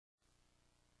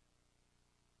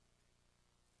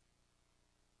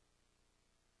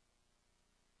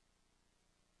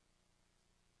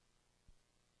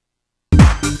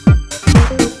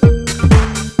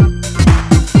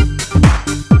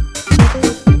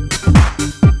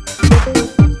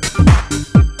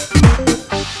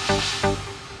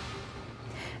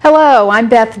I'm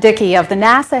Beth Dickey of the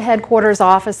NASA Headquarters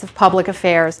Office of Public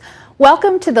Affairs.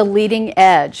 Welcome to The Leading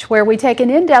Edge, where we take an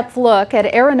in-depth look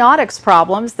at aeronautics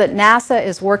problems that NASA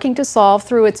is working to solve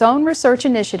through its own research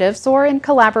initiatives or in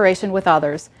collaboration with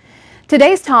others.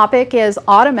 Today's topic is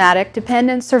Automatic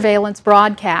Dependent Surveillance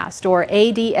Broadcast, or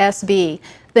ADS-B,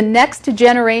 the next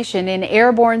generation in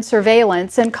airborne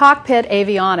surveillance and cockpit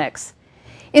avionics.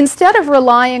 Instead of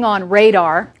relying on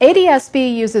radar, ADS-B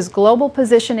uses Global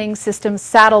Positioning System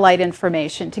satellite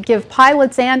information to give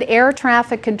pilots and air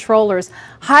traffic controllers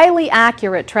highly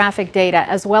accurate traffic data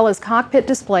as well as cockpit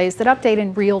displays that update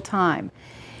in real time.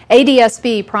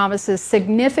 ADS-B promises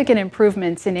significant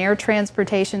improvements in air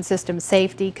transportation system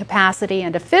safety, capacity,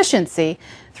 and efficiency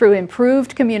through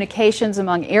improved communications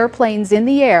among airplanes in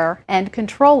the air and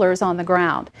controllers on the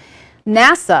ground.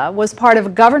 NASA was part of a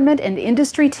government and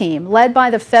industry team led by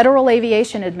the Federal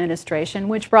Aviation Administration,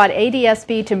 which brought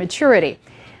ADS-B to maturity.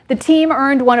 The team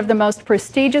earned one of the most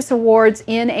prestigious awards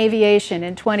in aviation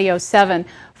in 2007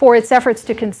 for its efforts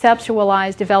to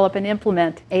conceptualize, develop, and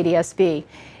implement ADS-B.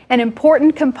 An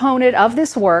important component of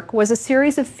this work was a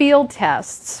series of field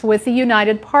tests with the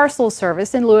United Parcel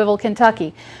Service in Louisville,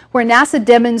 Kentucky, where NASA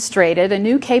demonstrated a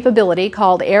new capability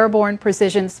called airborne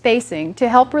precision spacing to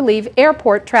help relieve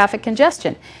airport traffic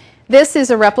congestion. This is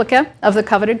a replica of the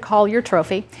coveted Collier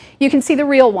Trophy. You can see the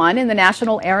real one in the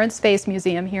National Air and Space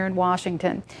Museum here in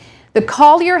Washington. The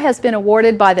Collier has been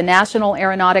awarded by the National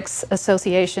Aeronautics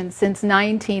Association since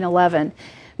 1911.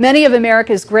 Many of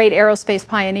America's great aerospace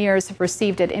pioneers have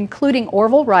received it, including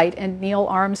Orville Wright and Neil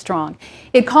Armstrong.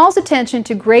 It calls attention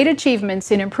to great achievements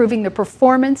in improving the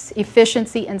performance,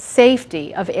 efficiency, and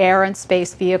safety of air and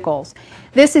space vehicles.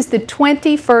 This is the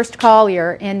 21st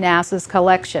Collier in NASA's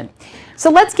collection.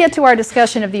 So let's get to our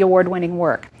discussion of the award-winning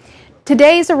work.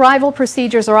 Today's arrival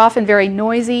procedures are often very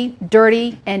noisy,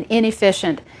 dirty, and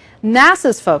inefficient.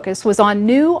 NASA's focus was on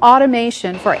new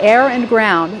automation for air and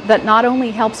ground that not only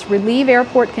helps relieve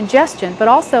airport congestion, but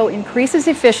also increases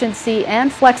efficiency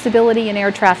and flexibility in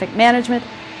air traffic management,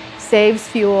 saves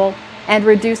fuel, and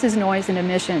reduces noise and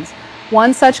emissions.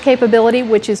 One such capability,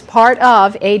 which is part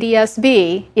of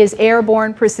ADS-B, is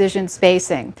airborne precision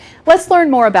spacing. Let's learn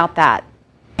more about that.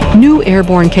 New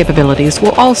airborne capabilities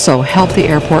will also help the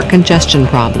airport congestion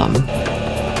problem.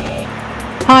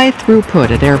 High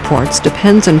throughput at airports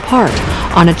depends in part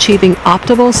on achieving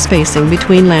optimal spacing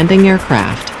between landing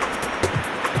aircraft.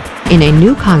 In a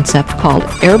new concept called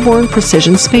airborne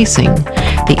precision spacing,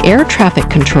 the air traffic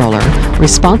controller,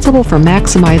 responsible for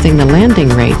maximizing the landing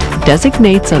rate,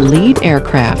 designates a lead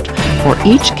aircraft for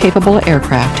each capable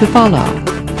aircraft to follow,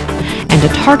 and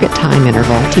a target time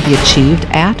interval to be achieved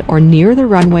at or near the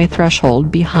runway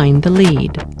threshold behind the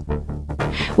lead.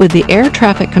 With the air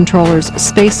traffic controller's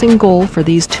spacing goal for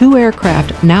these two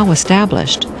aircraft now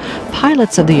established,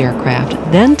 pilots of the aircraft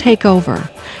then take over,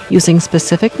 using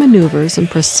specific maneuvers and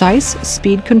precise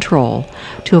speed control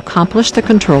to accomplish the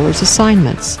controller's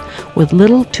assignments, with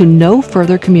little to no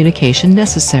further communication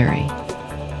necessary.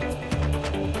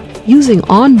 Using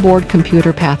onboard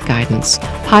computer path guidance,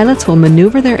 pilots will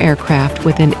maneuver their aircraft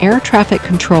within air traffic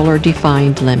controller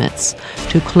defined limits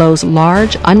to close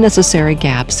large unnecessary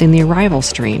gaps in the arrival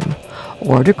stream,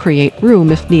 or to create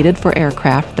room if needed for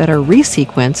aircraft that are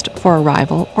resequenced for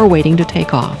arrival or waiting to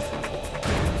take off.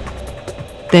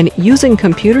 Then, using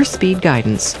computer speed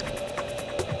guidance,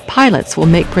 pilots will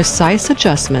make precise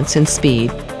adjustments in speed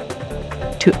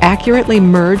to accurately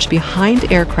merge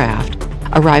behind aircraft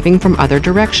arriving from other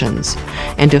directions,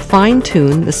 and to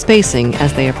fine-tune the spacing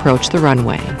as they approach the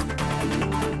runway.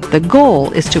 The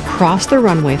goal is to cross the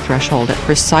runway threshold at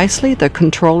precisely the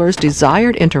controller's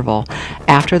desired interval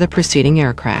after the preceding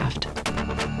aircraft.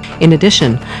 In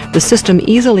addition, the system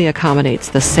easily accommodates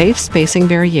the safe spacing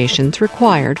variations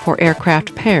required for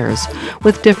aircraft pairs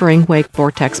with differing wake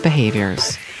vortex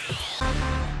behaviors.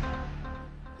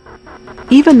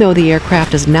 Even though the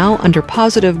aircraft is now under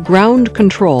positive ground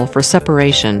control for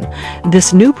separation,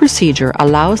 this new procedure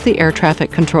allows the air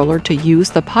traffic controller to use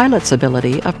the pilot's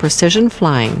ability of precision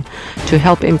flying to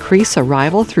help increase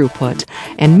arrival throughput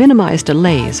and minimize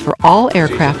delays for all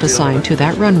aircraft assigned to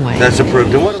that runway. That's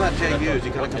approved. And what about JUs?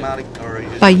 You gotta come out or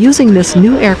By using this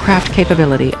new aircraft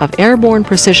capability of airborne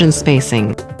precision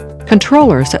spacing,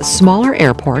 controllers at smaller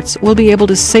airports will be able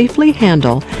to safely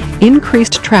handle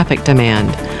increased traffic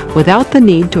demand without the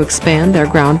need to expand their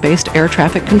ground-based air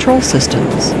traffic control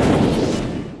systems.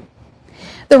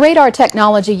 The radar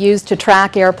technology used to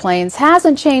track airplanes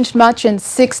hasn't changed much in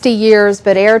 60 years,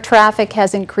 but air traffic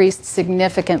has increased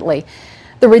significantly.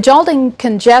 The resulting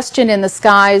congestion in the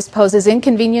skies poses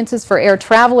inconveniences for air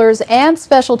travelers and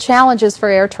special challenges for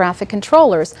air traffic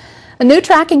controllers. A new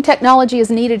tracking technology is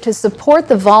needed to support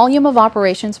the volume of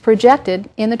operations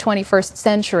projected in the 21st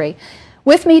century.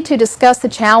 With me to discuss the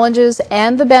challenges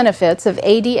and the benefits of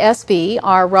ADS-B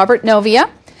are Robert Novia,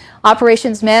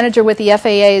 Operations Manager with the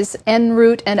FAA's En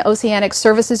route and Oceanic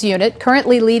Services Unit,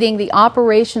 currently leading the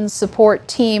Operations Support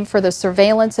Team for the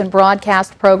Surveillance and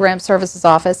Broadcast Program Services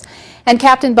Office, and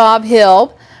Captain Bob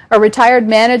Hill, a retired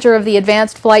manager of the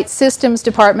Advanced Flight Systems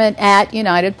Department at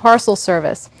United Parcel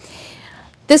Service.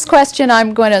 This question,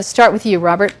 I'm going to start with you,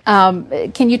 Robert.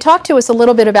 Can you talk to us a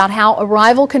little bit about how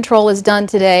arrival control is done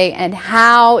today and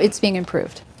how it's being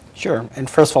improved? Sure. And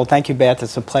first of all, thank you, Beth.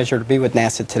 It's a pleasure to be with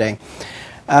NASA today.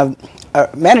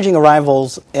 Managing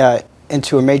arrivals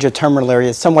into a major terminal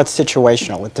area is somewhat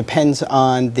situational. It depends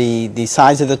on the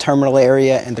size of the terminal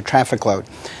area and the traffic load.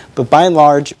 But by and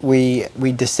large, we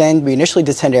initially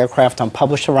descend aircraft on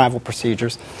published arrival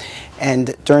procedures.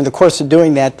 And during the course of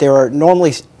doing that, there are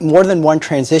normally more than one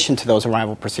transition to those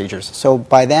arrival procedures. So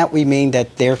by that we mean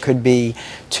that there could be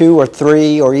 2 or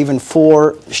 3 or even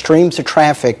 4 streams of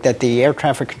traffic that the air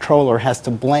traffic controller has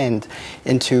to blend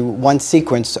into one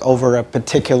sequence over a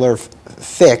particular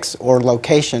fix or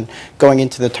location going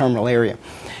into the terminal area.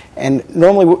 And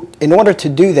normally, in order to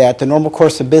do that, the normal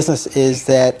course of business is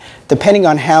that depending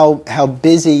on how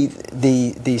busy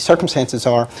the circumstances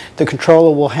are, the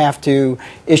controller will have to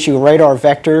issue radar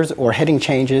vectors or heading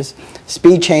changes,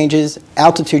 speed changes,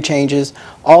 altitude changes,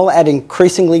 all at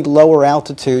increasingly lower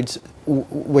altitudes,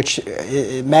 which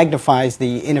magnifies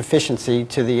the inefficiency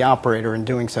to the operator in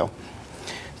doing so.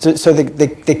 So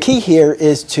the key here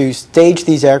is to stage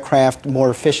these aircraft more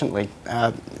efficiently,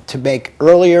 to make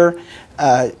earlier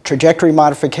trajectory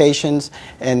modifications,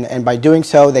 and by doing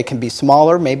so they can be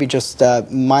smaller, maybe just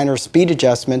minor speed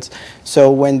adjustments,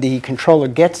 so when the controller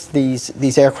gets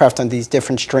these aircraft on these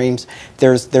different streams,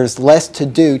 there's less to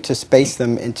do to space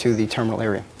them into the terminal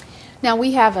area. Now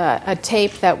we have a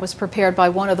tape that was prepared by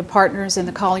one of the partners in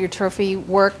the Collier Trophy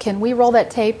work. Can we roll that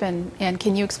tape and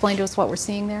can you explain to us what we're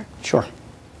seeing there? Sure.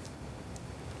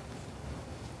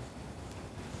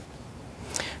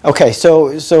 Okay,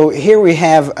 so here we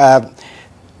have,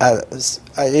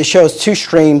 it shows 2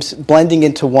 streams blending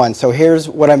into one. So here's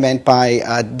what I meant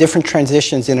by different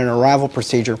transitions in an arrival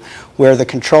procedure where the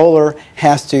controller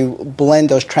has to blend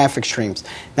those traffic streams.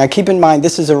 Now keep in mind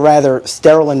this is a rather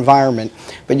sterile environment,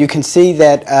 but you can see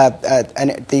that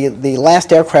the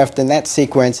last aircraft in that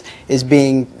sequence is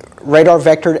being radar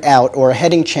vectored out, or a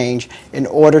heading change, in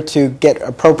order to get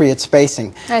appropriate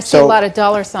spacing. I see a lot of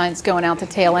dollar signs going out the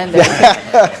tail end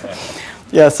there.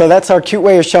 Yeah, so that's our cute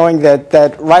way of showing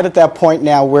that right at that point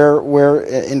now we're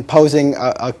imposing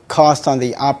a cost on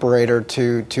the operator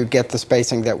to get the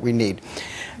spacing that we need.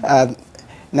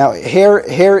 Now here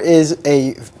is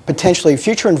a potentially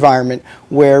future environment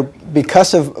where,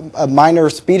 because of minor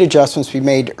speed adjustments we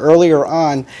made earlier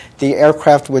on, the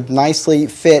aircraft would nicely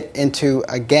fit into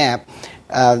a gap,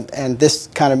 and this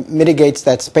kind of mitigates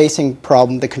that spacing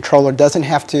problem. The controller doesn't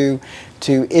have to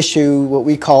issue what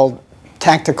we call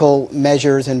tactical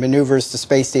measures and maneuvers to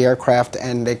space the aircraft,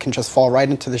 and they can just fall right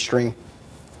into the stream.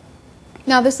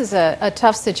 Now this is a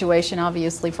tough situation,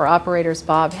 obviously, for operators,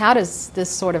 Bob. How does this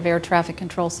sort of air traffic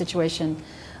control situation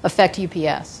affect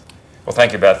UPS? Well,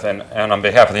 thank you, Beth. And on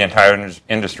behalf of the entire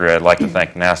industry, I'd like to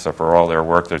thank NASA for all their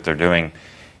work that they're doing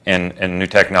in new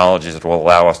technologies that will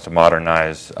allow us to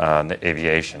modernize the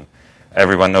aviation.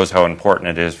 Everyone knows how important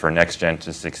it is for NextGen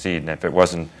to succeed, and if it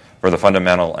wasn't for the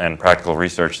fundamental and practical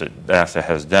research that NASA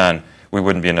has done, we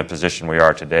wouldn't be in the position we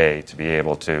are today to be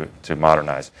able to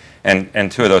modernize.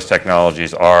 And 2 of those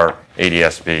technologies are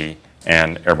ADS-B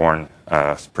and airborne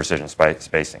precision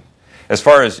spacing. As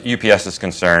far as UPS is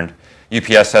concerned,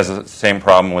 UPS has the same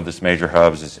problem with its major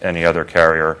hubs as any other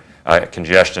carrier.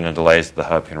 Congestion and delays at the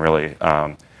hub can really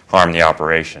harm the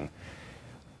operation.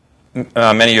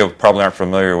 Many of you probably aren't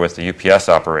familiar with the UPS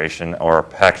operation or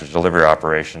package delivery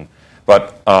operation,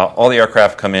 but all the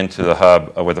aircraft come into the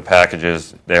hub with the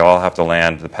packages. They all have to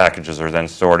land. The packages are then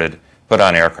sorted, put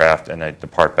on aircraft, and they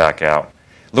depart back out.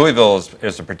 Louisville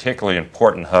is a particularly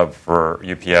important hub for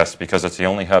UPS because it's the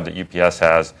only hub that UPS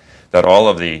has that all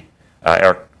of the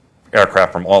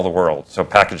aircraft from all the world, so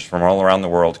packages from all around the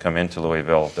world, come into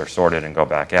Louisville. They're sorted and go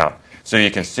back out. So you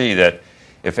can see that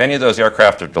if any of those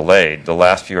aircraft are delayed, the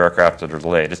last few aircraft that are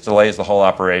delayed, it delays the whole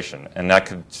operation, and that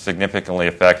could significantly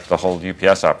affect the whole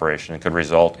UPS operation. It could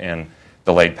result in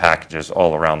delayed packages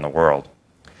all around the world.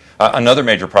 Another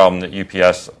major problem that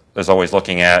UPS is always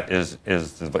looking at is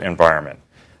the environment.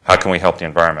 How can we help the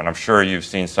environment? I'm sure you've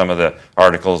seen some of the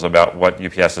articles about what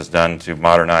UPS has done to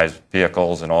modernize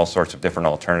vehicles and all sorts of different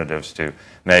alternatives to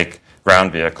make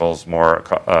ground vehicles more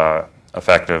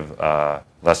effective,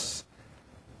 less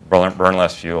burn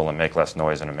less fuel, and make less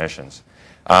noise and emissions.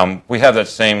 We have that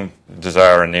same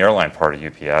desire in the airline part of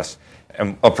UPS.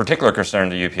 And a particular concern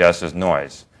to UPS is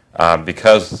noise.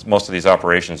 Because most of these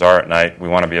operations are at night, we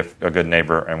want to be a good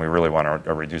neighbor, and we really want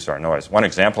to reduce our noise. One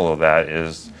example of that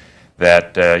is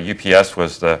that UPS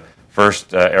was the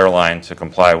first airline to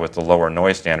comply with the lower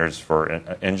noise standards for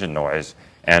engine noise,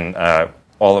 and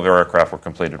all of our aircraft were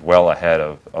completed well ahead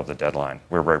of the deadline.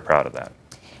 We're very proud of that.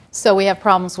 So we have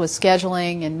problems with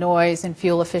scheduling and noise and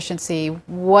fuel efficiency.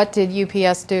 What did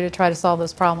UPS do to try to solve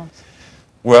those problems?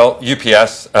 Well,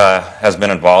 UPS has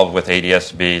been involved with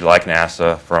ADS-B, like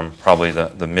NASA, from probably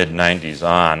the mid-90s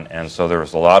on, and so there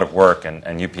was a lot of work, and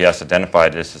UPS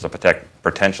identified this as a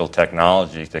potential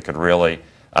technology that could really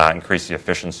increase the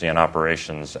efficiency and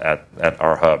operations at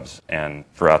our hubs and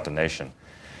throughout the nation.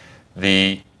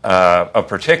 Of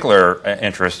particular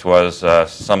interest was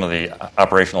some of the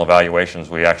operational evaluations.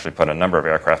 We actually put a number of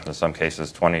aircraft, in some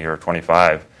cases 20 or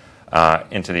 25,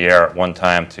 into the air at one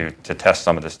time to test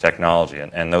some of this technology,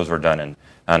 and those were done in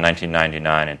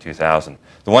 1999 and 2000.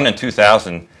 The one in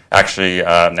 2000, actually,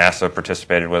 NASA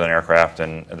participated with an aircraft,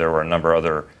 and there were a number of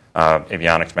other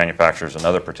avionics manufacturers and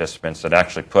other participants that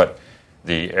actually put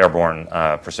the airborne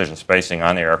precision spacing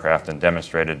on the aircraft and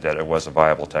demonstrated that it was a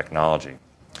viable technology.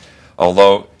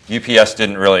 Although UPS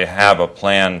didn't really have a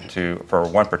plan for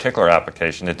one particular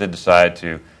application, it did decide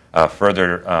to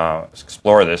further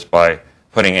explore this by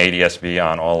putting ADS-B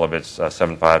on all of its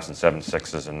 7.5s and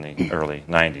 7.6s in the early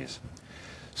 90s.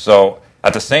 So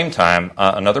at the same time,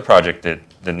 another project that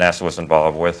NASA was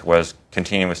involved with was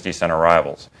continuous descent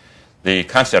arrivals. The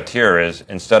concept here is,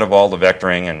 instead of all the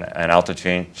vectoring and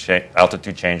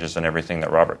altitude changes and everything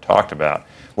that Robert talked about,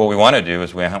 what we want to do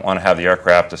is we want to have the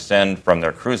aircraft descend from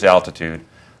their cruise altitude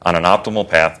on an optimal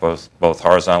path, both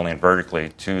horizontally and vertically,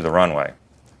 to the runway.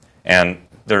 And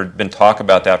there had been talk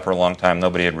about that for a long time.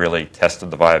 Nobody had really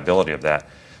tested the viability of that.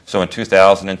 So in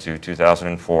 2002,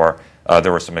 2004,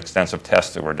 there were some extensive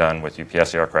tests that were done with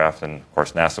UPS aircraft, and of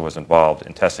course NASA was involved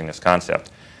in testing this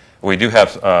concept. We do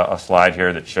have a slide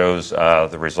here that shows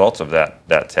the results of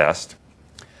that test.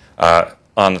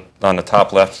 On the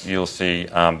top left, you'll see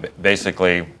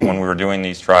basically when we were doing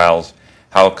these trials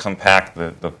how compact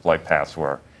the flight paths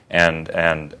were. And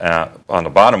on the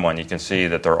bottom one, you can see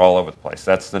that they're all over the place.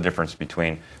 That's the difference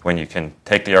between when you can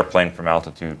take the airplane from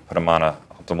altitude, put them on an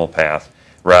optimal path,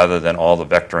 rather than all the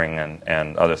vectoring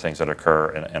and other things that occur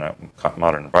in a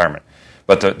modern environment.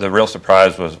 But the real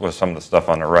surprise was some of the stuff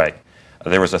on the right.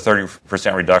 There was a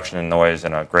 30% reduction in noise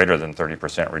and a greater than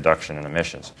 30% reduction in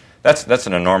emissions. That's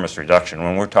an enormous reduction.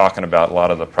 When we're talking about a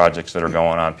lot of the projects that are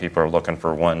going on, people are looking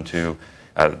for 1, 2.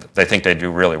 They think they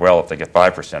do really well if they get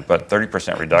 5%, but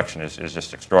 30% reduction is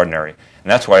just extraordinary.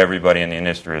 And that's why everybody in the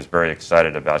industry is very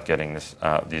excited about getting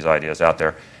these ideas out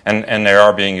there. And they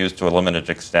are being used to a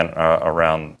limited extent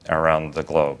around the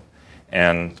globe.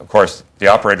 And, of course, the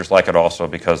operators like it also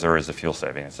because there is a fuel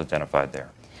saving. It's identified there.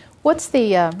 What's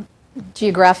the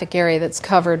geographic area that's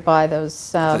covered by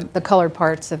those the colored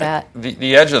parts of that?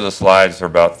 The edge of the slides are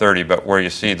about 30, but where you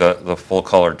see the full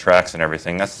colored tracks and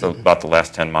everything, that's about the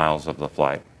last 10 miles of the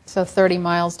flight. So 30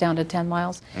 miles down to 10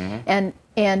 miles. Mm-hmm.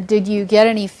 And did you get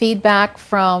any feedback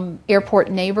from airport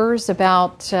neighbors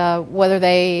about whether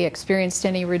they experienced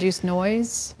any reduced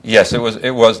noise? Yes, it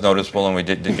was noticeable, and we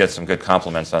did get some good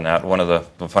compliments on that. One of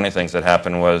the funny things that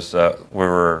happened was we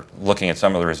were looking at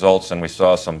some of the results, and we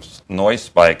saw some noise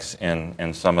spikes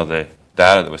in some of the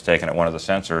data that was taken at one of the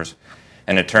sensors,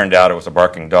 and it turned out it was a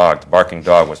barking dog. The barking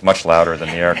dog was much louder than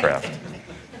the aircraft.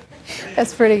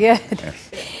 That's pretty good.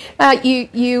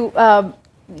 Yeah.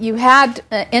 You had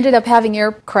ended up having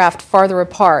aircraft farther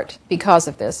apart because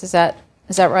of this. Is that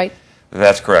right?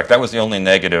 That's correct. That was the only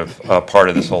negative part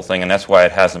of this whole thing, and that's why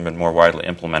it hasn't been more widely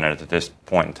implemented at this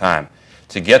point in time.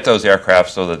 To get those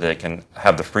aircraft so that they can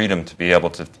have the freedom to be able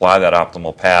to fly that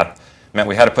optimal path meant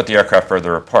we had to put the aircraft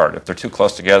further apart. If they're too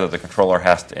close together, the controller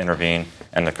has to intervene,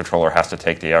 and the controller has to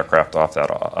take the aircraft off that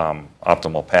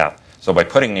optimal path. So by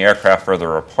putting the aircraft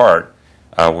further apart,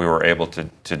 we were able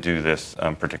to do this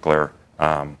particular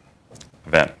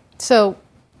event. So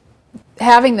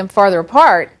having them farther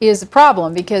apart is a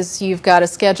problem because you've got a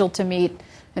schedule to meet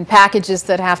and packages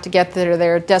that have to get to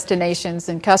their destinations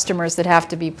and customers that have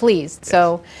to be pleased. Yes.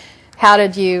 So how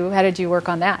did you work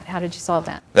on that? How did you solve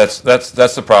that? That's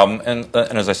the problem. And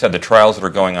as I said, the trials that are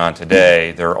going on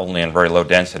today, they're only in very low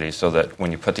density so that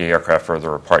when you put the aircraft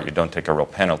further apart, you don't take a real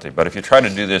penalty. But if you try to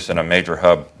do this in a major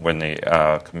hub when the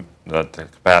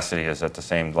capacity is at the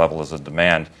same level as the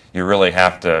demand, you really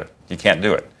you can't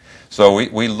do it. So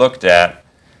we looked at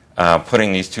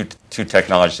putting these two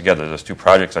technologies together, those two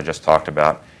projects I just talked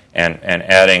about, and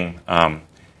adding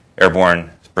airborne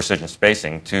precision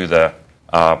spacing to the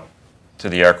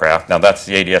aircraft. Now that's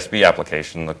the ADS-B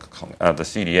application. The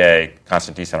CDA,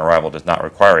 Constant Descent Arrival, does not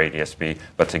require ADS-B,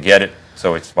 but to get it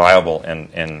so it's viable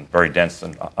in very dense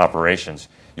operations,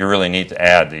 you really need to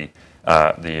add the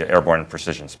airborne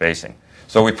precision spacing.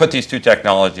 So we put these two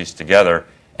technologies together,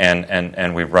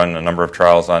 and we've run a number of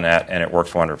trials on that, and it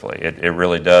works wonderfully. It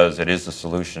really does. It is the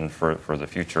solution for the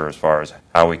future as far as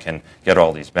how we can get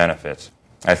all these benefits.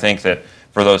 I think that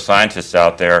for those scientists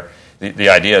out there, the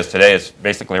idea is today it's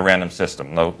basically a random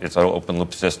system. It's an open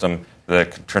loop system. The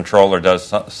controller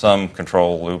does some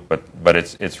control loop, but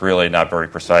it's really not very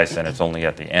precise, and it's only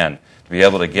at the end. To be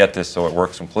able to get this so it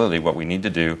works completely, what we need to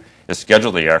do is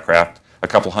schedule the aircraft a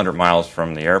couple hundred miles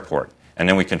from the airport. And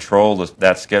then we control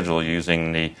that schedule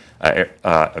using the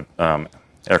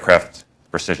aircraft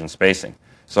precision spacing.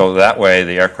 So that way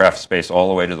the aircraft space all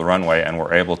the way to the runway, and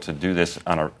we're able to do this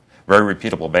on a very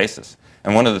repeatable basis.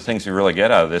 And one of the things you really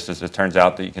get out of this is it turns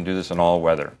out that you can do this in all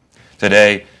weather.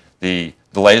 Today, the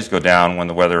delays go down when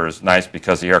the weather is nice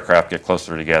because the aircraft get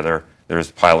closer together.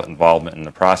 There's pilot involvement in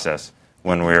the process.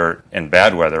 When we're in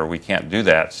bad weather, we can't do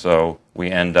that, so we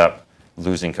end up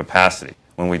losing capacity.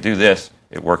 When we do this,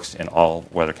 it works in all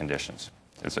weather conditions.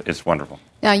 It's wonderful.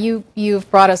 Now,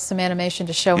 you've brought us some animation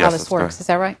to show how this works. Is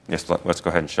that right? Yes, let's go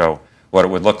ahead and show what it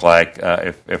would look like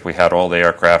if we had all the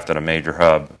aircraft at a major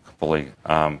hub fully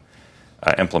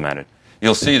implemented.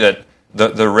 You'll see that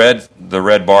the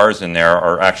red bars in there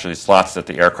are actually slots that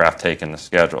the aircraft take in the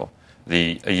schedule.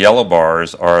 The yellow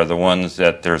bars are the ones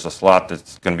that there's a slot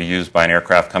that's going to be used by an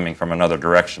aircraft coming from another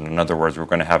direction. In other words, we're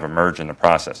going to have a merge in the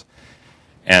process.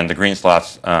 And the green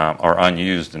slots are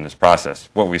unused in this process.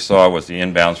 What we saw was the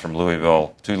inbounds from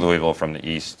Louisville to Louisville from the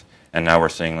east, and now we're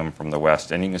seeing them from the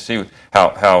west. And you can see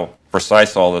how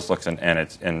precise all this looks, and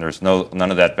there's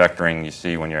none of that vectoring you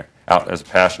see when you're out as a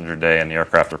passenger day and the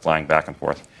aircraft are flying back and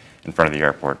forth in front of the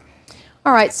airport.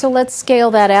 All right, so let's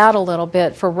scale that out a little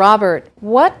bit. For Robert,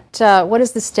 what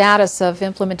is the status of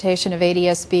implementation of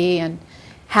ADS-B, and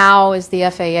how is the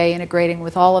FAA integrating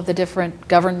with all of the different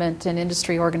government and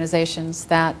industry organizations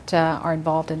that are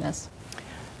involved in this?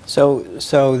 So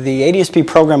the ADS-B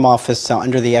Program Office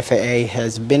under the FAA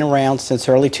has been around since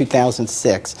early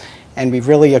 2006, and we've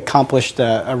really accomplished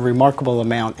a remarkable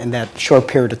amount in that short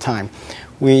period of time.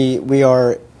 We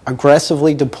are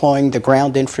aggressively deploying the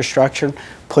ground infrastructure,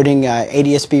 putting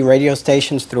ADS-B radio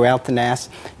stations throughout the NAS.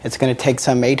 It's going to take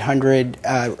some 800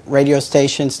 radio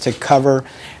stations to cover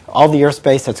all the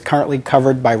airspace that's currently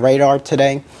covered by radar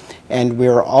today. And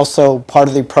we're also, part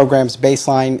of the program's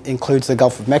baseline includes the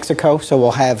Gulf of Mexico, so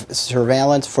we'll have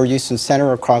surveillance for Houston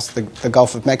Center across the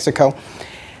Gulf of Mexico.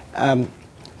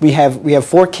 We have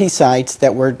 4 key sites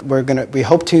that we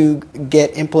hope to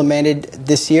get implemented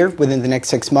this year within the next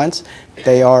 6 months.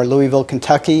 They are Louisville,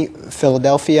 Kentucky,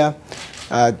 Philadelphia,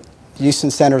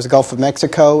 Houston Center's Gulf of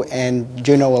Mexico, and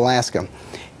Juneau, Alaska.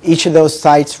 Each of those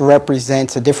sites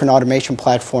represents a different automation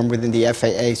platform within the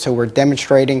FAA, so we're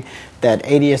demonstrating that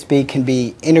ADS-B can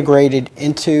be integrated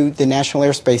into the National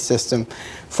Airspace System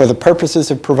for the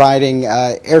purposes of providing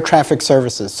air traffic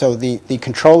services. So the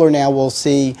controller now will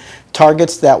see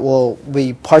targets that will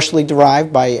be partially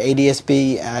derived by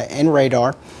ADS-B and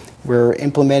radar. We're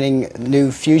implementing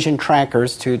new fusion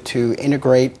trackers to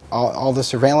integrate all the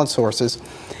surveillance sources.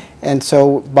 And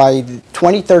so by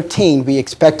 2013, we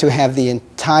expect to have the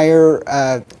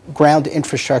entire ground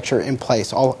infrastructure in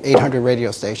place, all 800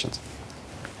 radio stations.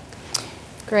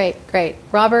 Great, great.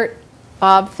 Robert,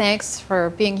 Bob, thanks for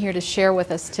being here to share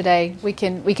with us today. We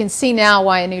can see now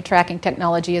why a new tracking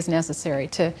technology is necessary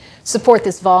to support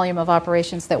this volume of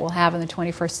operations that we'll have in the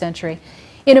 21st century.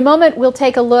 In a moment, we'll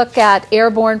take a look at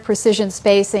airborne precision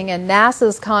spacing and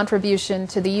NASA's contribution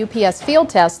to the UPS field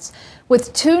tests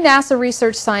with 2 NASA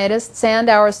research scientists and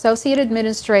our Associate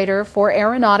Administrator for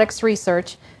Aeronautics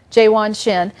Research, Jaewon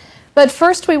Shin. But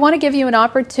first, we want to give you an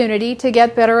opportunity to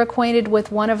get better acquainted with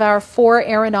one of our 4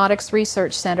 aeronautics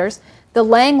research centers, the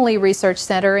Langley Research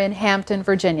Center in Hampton,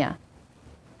 Virginia.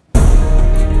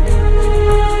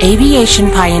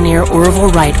 Aviation pioneer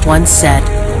Orville Wright once said,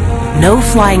 "No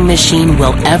flying machine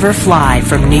will ever fly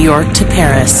from New York to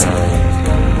Paris."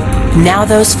 Now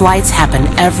those flights happen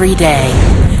every day.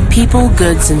 People,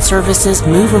 goods, and services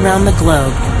move around the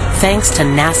globe thanks to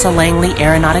NASA Langley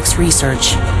Aeronautics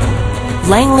Research.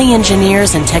 Langley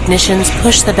engineers and technicians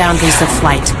push the boundaries of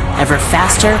flight ever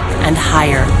faster and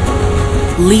higher,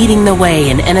 leading the way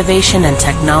in innovation and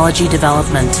technology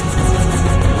development.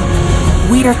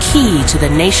 We are key to the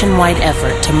nationwide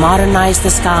effort to modernize the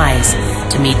skies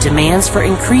to meet demands for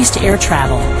increased air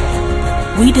travel.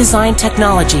 We design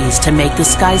technologies to make the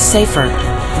skies safer,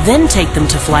 then take them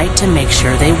to flight to make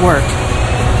sure they work.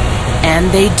 And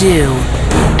they do.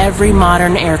 Every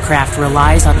modern aircraft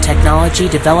relies on technology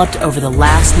developed over the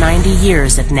last 90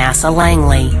 years at NASA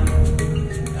Langley.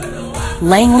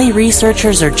 Langley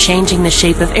researchers are changing the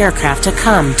shape of aircraft to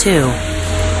come, too,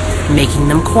 making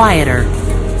them quieter,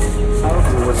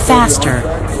 faster,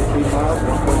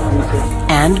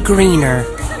 and greener.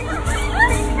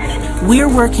 We're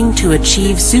working to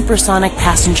achieve supersonic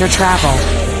passenger travel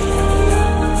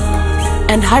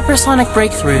and hypersonic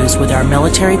breakthroughs with our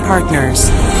military partners.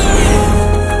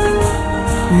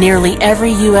 Nearly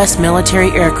every U.S.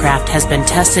 military aircraft has been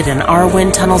tested in our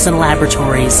wind tunnels and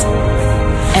laboratories.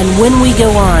 And when we go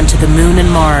on to the Moon and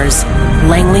Mars,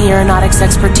 Langley Aeronautics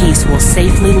expertise will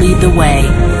safely lead the way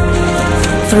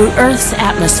through Earth's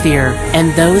atmosphere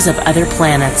and those of other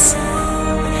planets.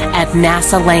 At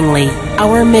NASA Langley,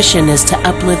 our mission is to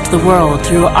uplift the world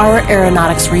through our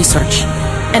aeronautics research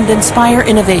and inspire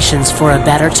innovations for a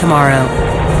better tomorrow.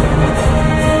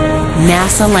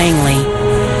 NASA Langley.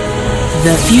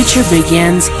 The future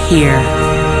begins here.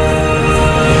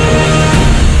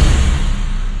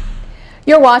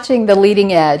 You're watching The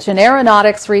Leading Edge, an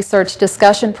aeronautics research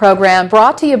discussion program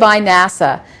brought to you by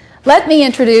NASA. Let me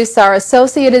introduce our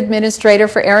Associate Administrator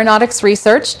for Aeronautics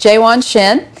Research, Jaewon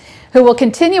Shin, who will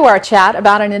continue our chat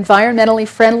about an environmentally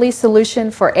friendly solution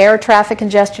for air traffic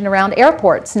congestion around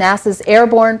airports, NASA's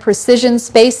Airborne Precision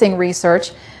Spacing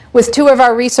Research, with two of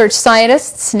our research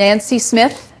scientists, Nancy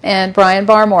Smith and Brian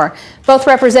Barmore. Both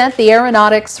represent the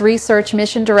Aeronautics Research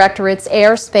Mission Directorate's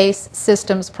Airspace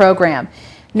Systems Program.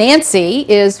 Nancy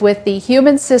is with the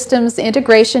Human Systems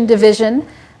Integration Division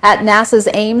at NASA's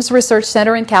Ames Research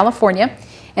Center in California,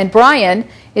 and Brian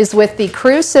is with the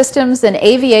Crew Systems and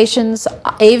Aviation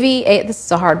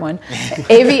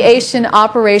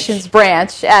Operations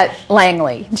Branch at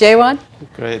Langley. Jaewon?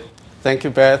 Great. Thank you,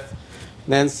 Beth,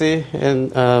 Nancy,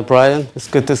 and Brian. It's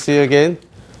good to see you again.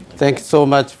 Thank you so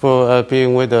much for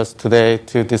being with us today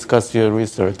to discuss your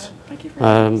research. Thank you for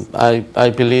having us. I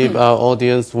believe our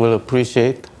audience will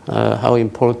appreciate how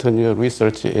important your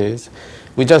research is.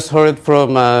 We just heard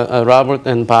from Robert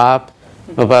and Bob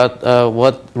about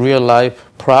what real-life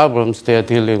problems they are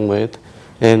dealing with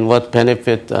and what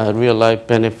real-life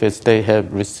benefits they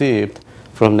have received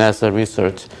from NASA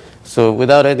research. So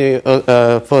without any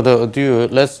further ado,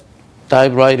 let's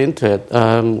dive right into it.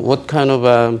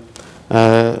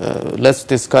 Let's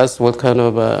discuss what kind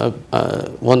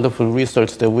of wonderful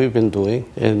research that we've been doing,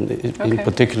 and in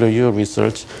particular your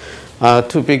research.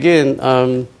 To begin,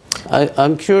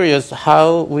 I'm curious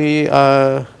how we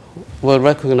were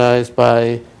recognized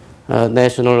by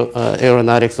National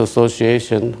Aeronautics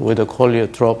Association with the Collier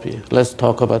Trophy. Let's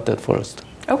talk about that first.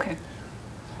 Okay.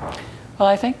 Well,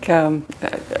 I think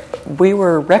we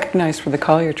were recognized for the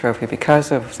Collier Trophy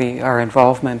because of our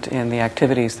involvement in the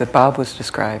activities that Bob was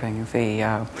describing,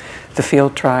 the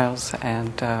field trials,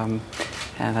 and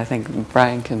I think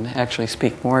Brian can actually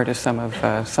speak more to some of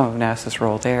NASA's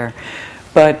role there.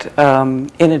 But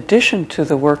in addition to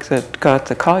the work that got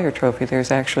the Collier Trophy,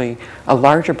 there's actually a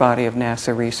larger body of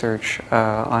NASA research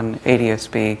on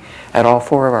ADS-B at all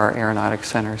four of our aeronautics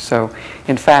centers. So,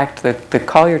 in fact, the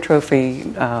Collier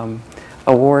Trophy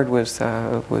award was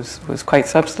quite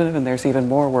substantive, and there's even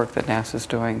more work that NASA's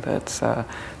doing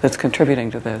that's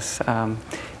contributing to this.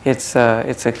 It's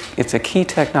a key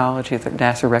technology that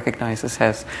NASA recognizes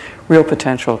has real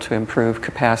potential to improve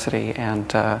capacity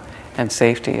and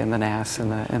safety in the NAS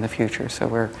in the future. So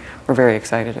we're very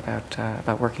excited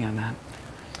about working on that.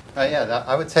 Yeah,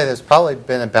 I would say there's probably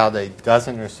been about a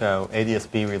dozen or so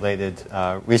ADS-B related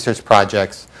research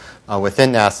projects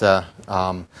within NASA,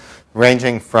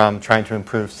 ranging from trying to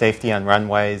improve safety on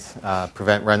runways,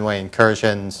 prevent runway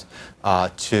incursions,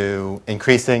 to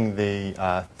increasing the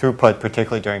throughput,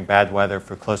 particularly during bad weather,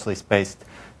 for closely spaced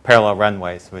parallel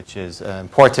runways, which is an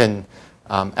important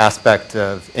aspect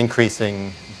of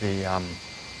increasing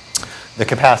the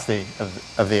capacity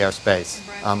of the airspace.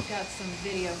 Brian's got some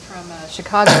video from a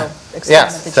Chicago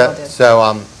experiment that y'all did.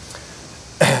 So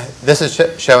this is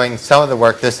showing some of the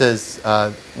work. This is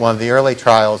one of the early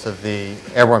trials of the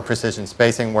airborne precision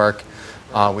spacing work.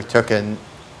 We took an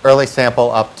early sample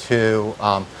up to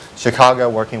Chicago,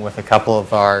 working with a couple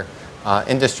of our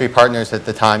industry partners at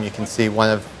the time. You can see one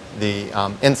of the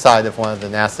inside of one of the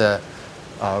NASA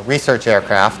research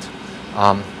aircraft.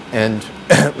 And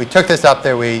we took this up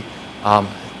there. We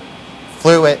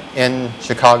flew it in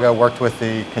Chicago, worked with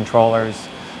the controllers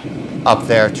up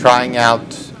there, trying out,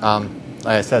 like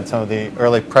I said, some of the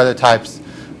early prototypes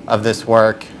of this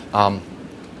work. One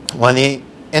of the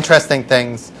interesting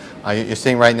things You're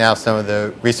seeing right now some of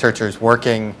the researchers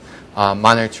working,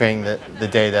 monitoring the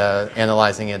data,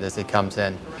 analyzing it as it comes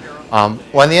in. One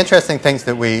of the interesting things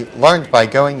that we learned by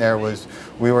going there was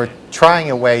we were trying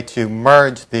a way to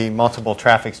merge the multiple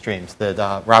traffic streams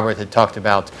that Robert had talked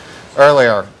about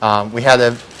earlier. We had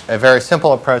a very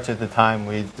simple approach at the time.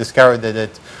 We discovered that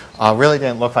it really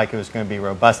didn't look like it was going to be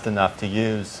robust enough to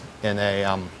use in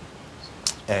a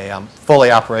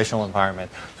fully operational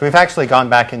environment. So we've actually gone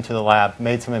back into the lab,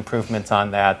 made some improvements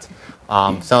on that.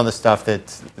 Some of the stuff that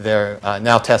they're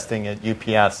now testing at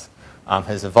UPS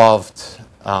has evolved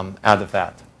out of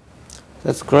that.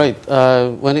 That's great.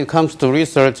 When it comes to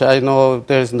research, I know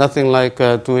there's nothing like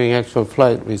doing actual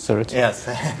flight research. Yes.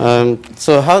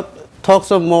 So talk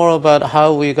some more about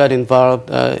how we got involved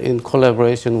in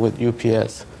collaboration with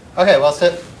UPS. Okay, well,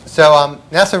 so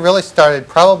NASA really started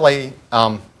probably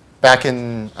back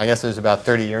in, I guess it was about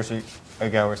 30 years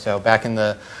ago or so, back in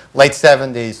the late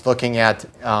 70s, looking at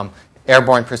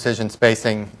airborne precision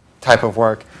spacing type of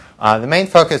work. The main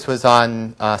focus was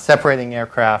on separating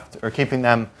aircraft or keeping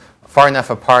them far enough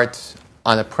apart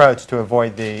on approach to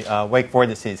avoid the wake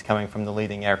vortices coming from the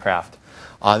leading aircraft.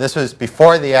 This was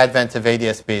before the advent of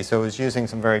ADS-B, so it was using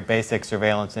some very basic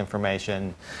surveillance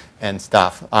information and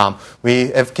stuff. We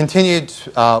have continued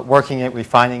working it,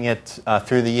 refining it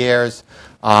through the years.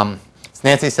 As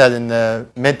Nancy said, in the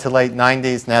mid to late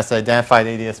 90s, NASA identified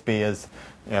ADS-B as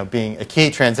being a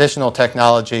key transitional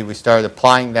technology. We started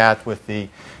applying that with the,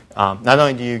 not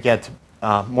only do you get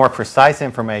more precise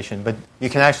information, but you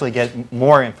can actually get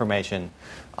more information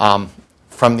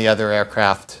from the other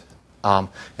aircraft.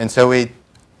 And so we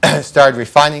started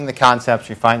refining the concepts,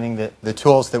 refining the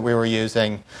tools that we were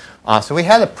using. So we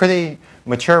had a pretty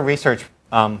mature research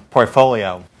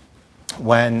portfolio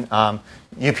when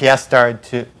UPS started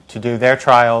to do their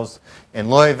trials in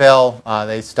Louisville.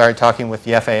 They started talking with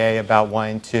the FAA about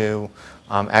wanting to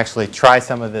actually try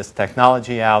some of this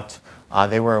technology out.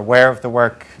 They were aware of the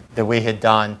work that we had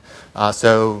done.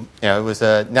 So it was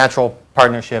a natural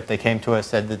partnership. They came to us,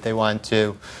 said that they wanted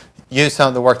to use some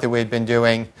of the work that we had been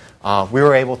doing. We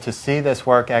were able to see this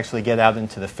work actually get out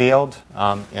into the field.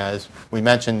 As we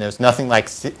mentioned, there's nothing like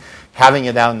having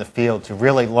it out in the field to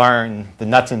really learn the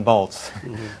nuts and bolts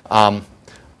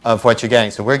of what you're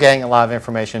getting. So we're getting a lot of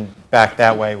information back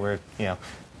that way. We're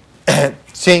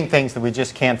seeing things that we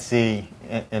just can't see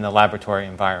in a laboratory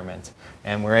environment.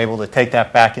 And we're able to take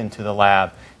that back into the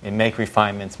lab and make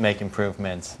refinements, make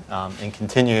improvements, and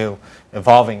continue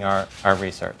evolving our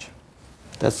research.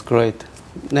 That's great.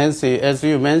 Nancy, as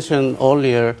you mentioned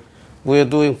earlier, we're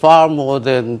doing far more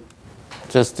than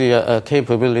just the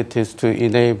capabilities to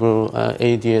enable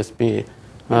ADS-B.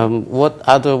 What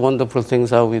other wonderful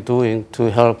things are we doing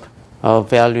to help our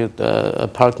valued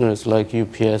partners like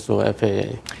UPS or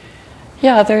FAA?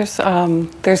 Yeah, there's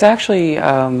actually,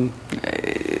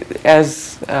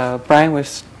 as Brian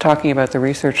was talking about the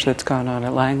research that's gone on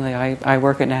at Langley, I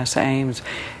work at NASA Ames,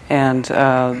 and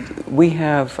we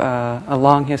have a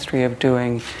long history of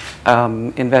doing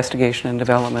investigation and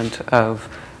development of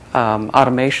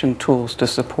automation tools to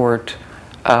support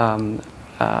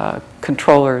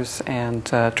controllers and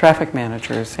traffic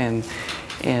managers in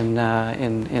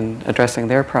addressing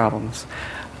their problems.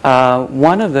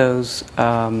 One of those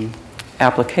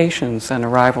applications, an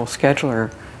arrival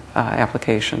scheduler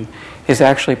application, is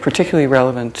actually particularly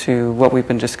relevant to what we've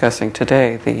been discussing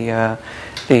today,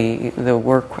 the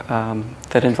work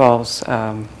that involves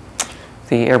the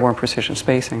airborne precision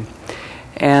spacing.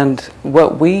 And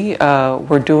what we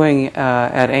were doing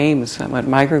at Ames, what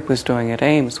my group was doing at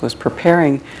Ames, was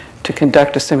preparing to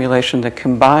conduct a simulation that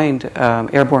combined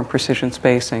airborne precision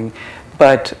spacing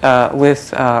but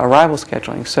with arrival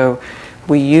scheduling. So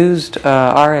we used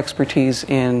our expertise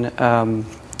in the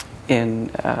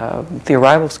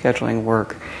arrival scheduling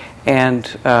work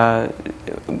and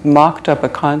mocked up a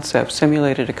concept,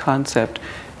 simulated a concept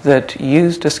that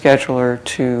used a scheduler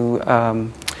to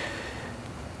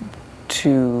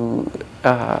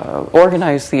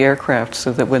organize the aircraft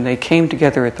so that when they came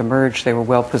together at the merge, they were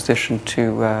well positioned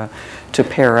to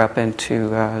pair up and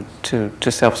to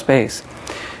self-space.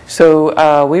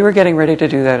 So we were getting ready to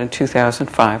do that in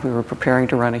 2005. We were preparing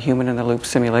to run a human-in-the-loop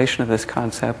simulation of this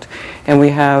concept. And we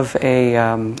have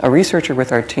a researcher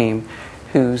with our team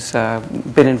who's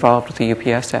been involved with the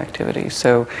UPS activity.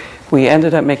 So we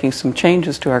ended up making some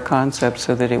changes to our concept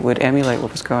so that it would emulate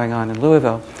what was going on in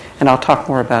Louisville. And I'll talk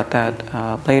more about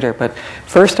that later. But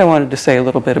first I wanted to say a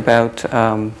little bit about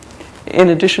in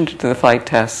addition to the flight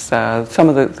tests, some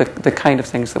of the kind of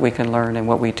things that we can learn and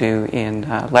what we do in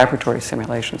laboratory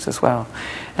simulations as well.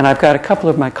 And I've got a couple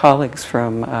of my colleagues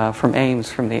from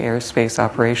Ames, from the Aerospace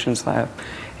Operations Lab,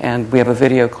 and we have a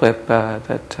video clip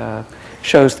that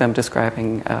shows them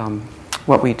describing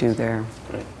what we do there.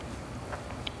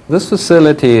 This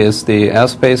facility is the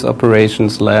Airspace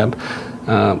Operations Lab.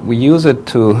 We use it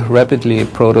to rapidly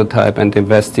prototype and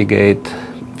investigate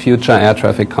future air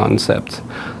traffic concepts.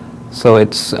 So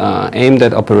it's aimed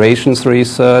at operations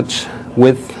research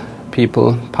with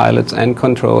people, pilots and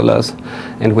controllers,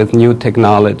 and with new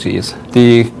technologies.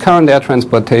 The current air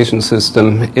transportation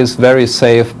system is very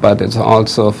safe, but it's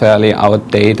also fairly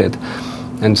outdated.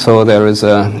 And so there is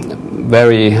a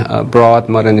very broad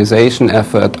modernization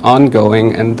effort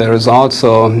ongoing, and there is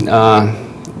also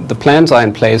the plans are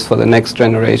in place for the next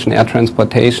generation air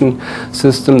transportation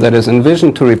system that is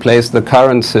envisioned to replace the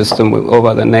current system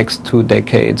over the next 2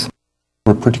 decades.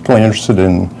 We're particularly interested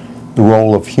in the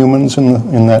role of humans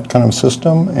in that kind of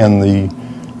system, and the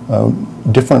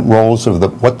different roles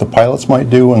of what the pilots might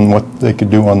do and what they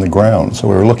could do on the ground. So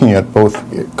we're looking at both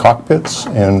cockpits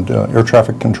and air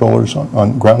traffic controllers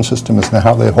on ground systems and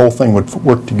how the whole thing would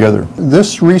work together.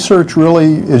 This research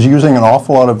really is using an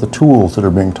awful lot of the tools that are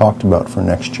being talked about for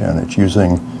NextGen. It's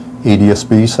using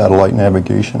ADS-B, satellite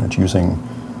navigation. It's using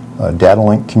data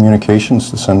link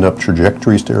communications to send up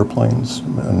trajectories to airplanes.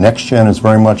 NextGen is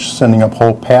very much sending up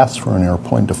whole paths for an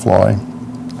airplane to fly.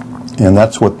 And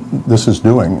that's what this is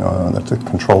doing, that the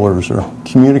controllers are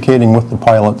communicating with the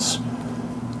pilots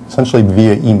essentially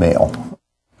via email.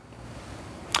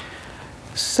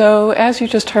 So as you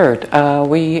just heard,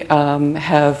 we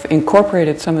have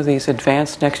incorporated some of these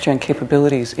advanced NextGen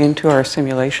capabilities into our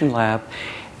simulation lab,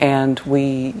 and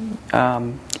we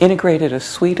integrated a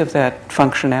suite of that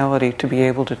functionality to be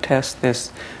able to test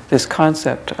this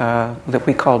concept that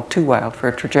we called TOWILD,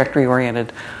 for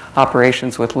trajectory-oriented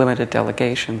operations with limited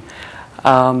delegation.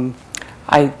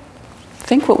 I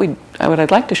think what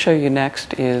I'd like to show you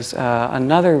next is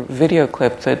another video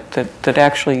clip that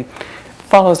actually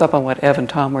follows up on what Ev and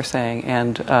Tom were saying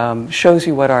and shows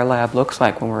you what our lab looks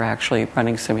like when we're actually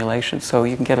running simulations, so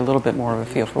you can get a little bit more of a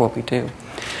feel for what we do.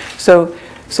 So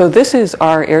this is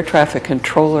our air traffic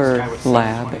controller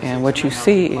lab, and what you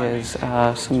see is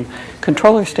some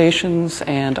controller stations,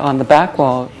 and on the back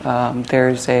wall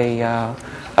there's a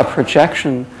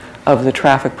projection of the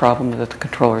traffic problem that the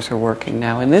controllers are working.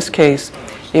 Now, in this case,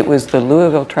 it was the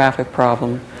Louisville traffic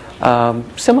problem,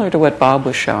 similar to what Bob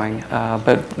was showing,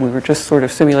 but we were just sort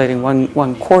of simulating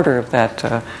one quarter of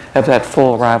that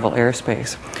full arrival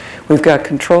airspace. We've got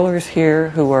controllers here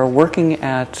who are working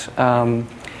at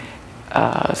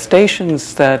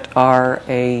stations that are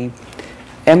a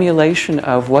emulation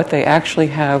of what they actually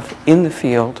have in the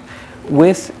field,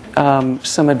 with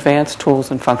some advanced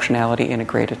tools and functionality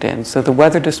integrated in. So the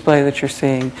weather display that you're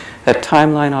seeing, that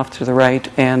timeline off to the right,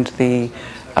 and the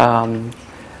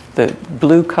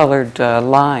blue-colored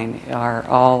line are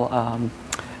all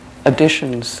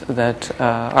additions that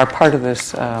are part of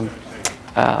this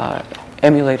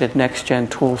emulated NextGen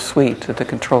tool suite that the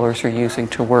controllers are using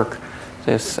to work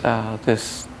this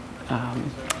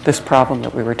problem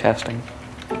that we were testing.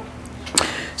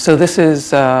 So this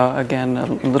is, again, a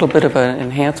little bit of an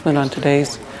enhancement on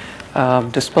today's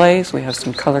displays. We have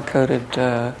some color-coded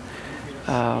data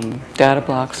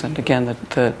blocks, and again,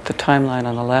 the timeline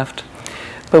on the left.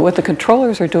 But what the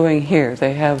controllers are doing here,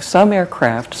 they have some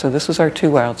aircraft, so this is our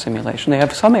TOWILD simulation, they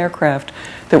have some aircraft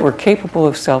that were capable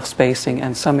of self-spacing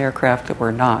and some aircraft that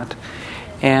were not.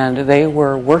 And they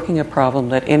were working a problem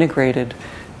that integrated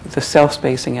the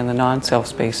self-spacing and the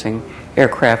non-self-spacing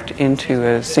aircraft into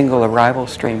a single arrival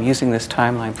stream using this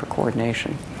timeline for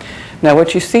coordination. Now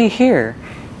what you see here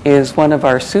is one of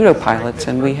our pseudo-pilots,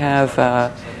 and we have,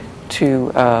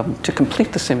 to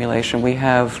complete the simulation, we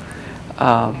have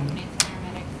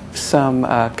some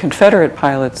Confederate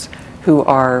pilots who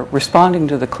are responding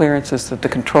to the clearances that the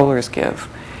controllers give,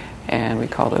 and we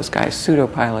call those guys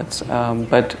pseudo-pilots.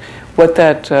 But what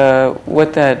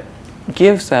that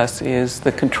gives us is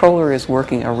the controller is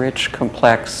working a rich,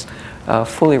 complex,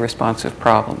 fully responsive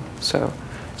problem. So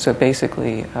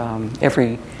basically,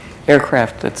 every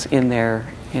aircraft that's in their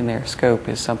scope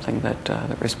is something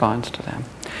that responds to them.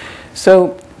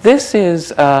 So this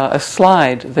is a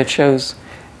slide that shows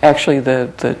actually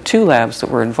the two labs that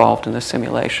were involved in the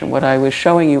simulation. What I was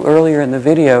showing you earlier in the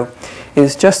video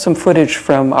is just some footage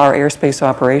from our Airspace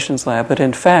Operations Lab, but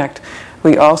in fact,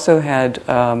 we also had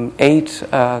 8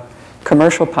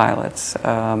 commercial pilots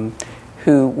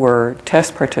who were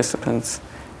test participants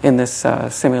in this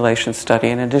simulation study,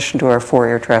 in addition to our 4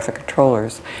 air traffic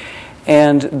controllers.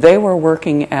 And they were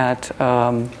working at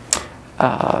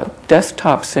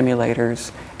desktop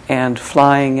simulators and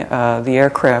flying the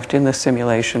aircraft in the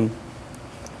simulation,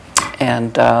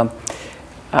 and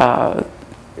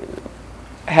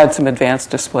had some advanced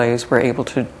displays, were able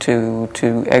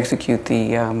to execute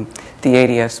the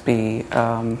ADS-B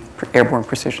airborne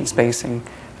precision spacing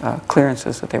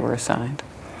clearances that they were assigned.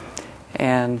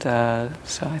 And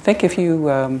so I think if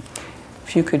you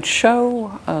could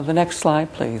show the next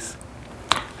slide, please.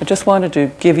 I just wanted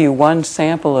to give you one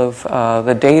sample of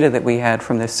the data that we had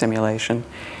from this simulation.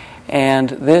 And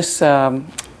this, I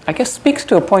guess, speaks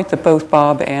to a point that both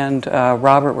Bob and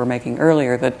Robert were making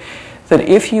earlier, that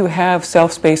if you have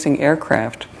self-spacing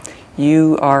aircraft,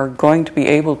 you are going to be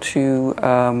able to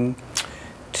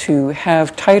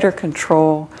have tighter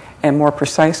control and more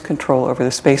precise control over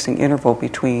the spacing interval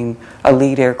between a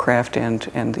lead aircraft and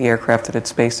the aircraft that's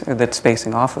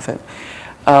spacing off of it.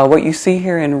 What you see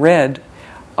here in red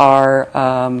are,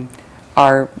 well,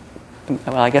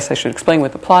 I guess I should explain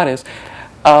what the plot is.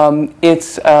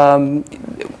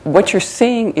 What you're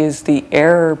seeing is the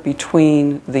error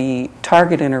between the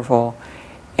target interval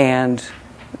and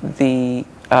the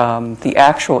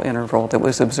actual interval that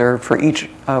was observed for each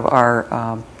of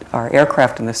our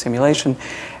aircraft in the simulation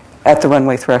at the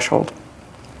runway threshold.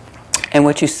 And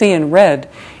what you see in red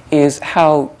is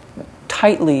how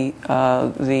tightly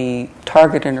the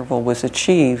target interval was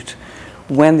achieved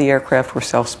when the aircraft were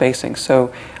self-spacing.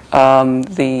 So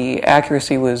the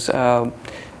accuracy was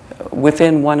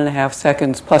within 1.5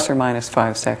 seconds, plus or minus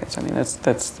 5 seconds. I mean,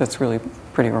 that's really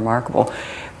pretty remarkable.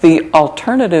 The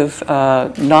alternative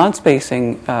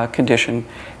non-spacing condition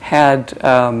had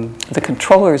the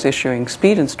controllers issuing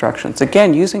speed instructions,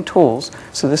 again using tools.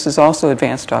 So this is also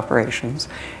advanced operations,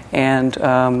 and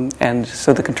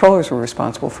so the controllers were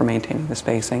responsible for maintaining the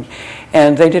spacing,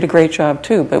 and they did a great job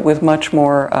too, but with much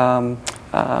more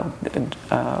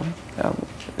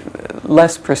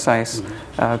less precise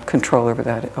control over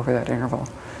that interval.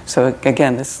 So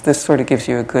again, this sort of gives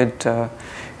you a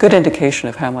good indication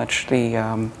of how much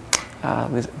the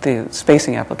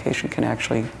spacing application can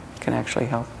actually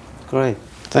help. Great,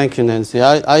 thank you, Nancy.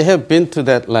 I have been to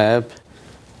that lab,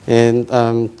 and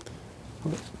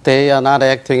they are not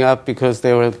acting up because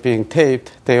they were being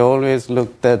taped. They always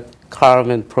looked that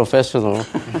calm and professional,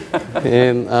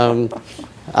 and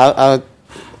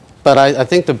but I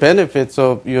think the benefits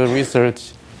of your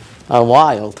research are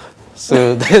wild.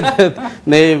 So that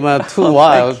name Too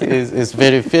Wild is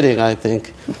very fitting, I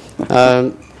think.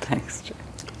 Thanks.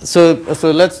 So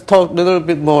let's talk a little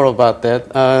bit more about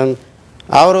that.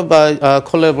 Out of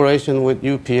collaboration with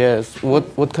UPS,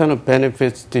 what kind of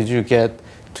benefits did you get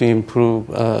to improve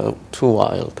Too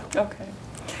Wild? Okay.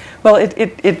 Well,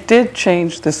 it did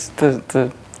change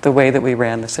the way that we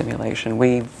ran the simulation.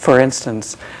 We, for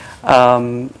instance,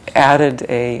 added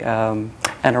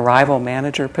an arrival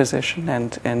manager position,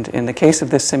 and in the case of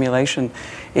this simulation,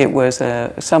 it was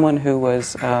someone who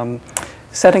was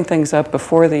setting things up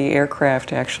before the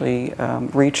aircraft actually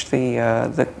reached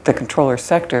the controller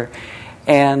sector.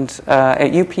 And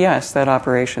at UPS, that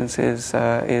operations is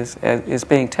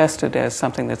being tested as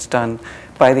something that's done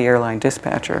by the airline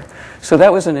dispatcher. So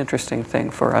that was an interesting thing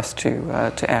for us to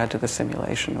add to the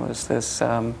simulation, was this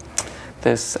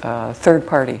third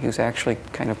party who's actually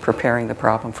kind of preparing the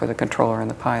problem for the controller and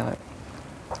the pilot.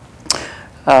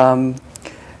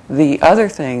 The other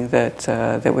thing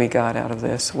that we got out of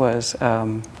this was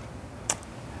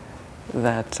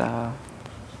that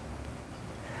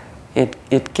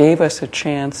it gave us a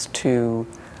chance to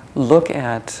look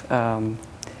at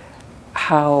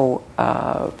how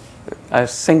a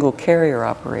single carrier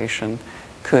operation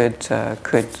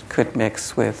could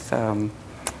mix with in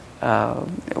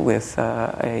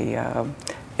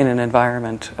an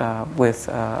environment with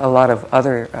a lot of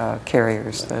other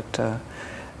carriers that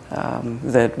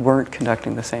weren't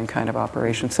conducting the same kind of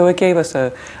operation. So it gave us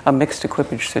a mixed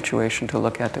equipage situation to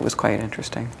look at that was quite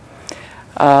interesting.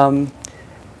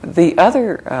 The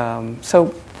other,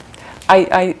 so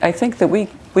I think that we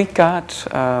got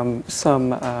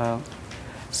some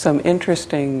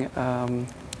interesting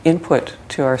input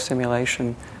to our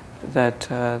simulation that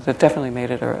definitely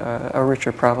made it a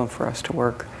richer problem for us to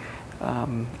work,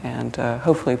 and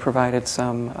hopefully provided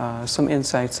some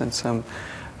insights and some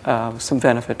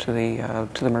benefit to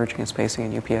the merging and spacing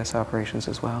in UPS operations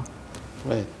as well.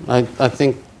 Right. I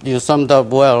think you summed up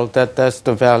well that that's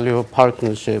the value of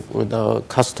partnership with our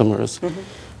customers.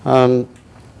 Mm-hmm.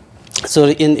 So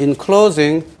in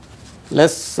closing,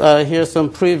 let's hear some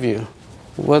preview.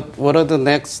 What are the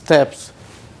next steps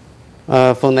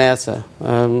for NASA?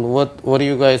 What are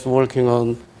you guys working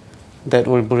on that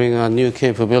will bring new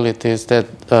capabilities that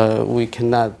we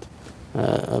cannot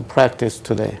practice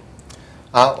today?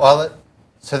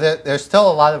 So there's still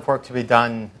a lot of work to be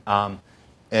done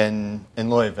in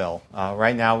Louisville.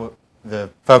 Right now,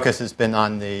 the focus has been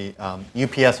on the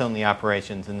UPS-only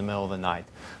operations in the middle of the night.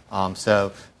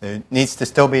 So there needs to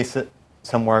still be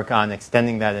some work on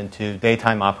extending that into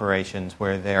daytime operations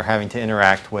where they're having to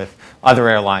interact with other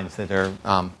airlines that are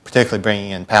particularly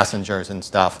bringing in passengers and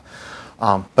stuff.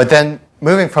 But then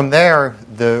moving from there,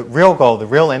 the real goal, the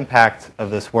real impact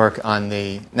of this work on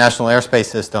the National Airspace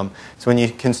System is when you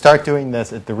can start doing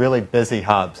this at the really busy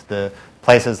hubs, the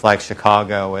places like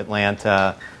Chicago,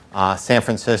 Atlanta, San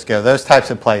Francisco, those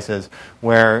types of places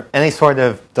where any sort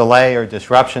of delay or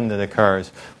disruption that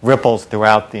occurs ripples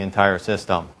throughout the entire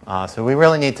system. So we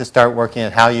really need to start working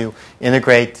at how you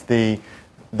integrate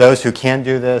those who can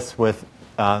do this with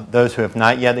those who have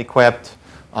not yet equipped,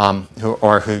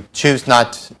 who choose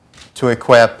not to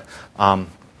equip, a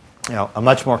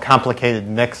much more complicated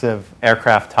mix of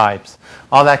aircraft types.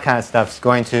 All that kind of stuff is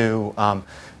going to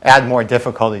add more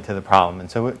difficulty to the problem.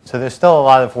 And so there's still a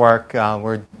lot of work.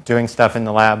 We're doing stuff in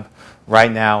the lab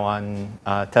right now on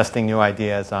testing new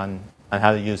ideas on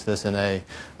how to use this in a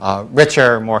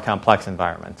richer, more complex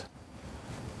environment.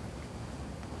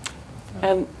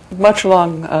 And much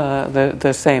along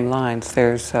the same lines,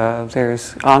 there's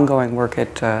ongoing work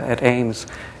at Ames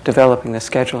developing the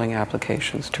scheduling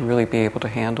applications to really be able to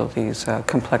handle these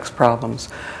complex problems.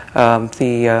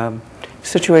 The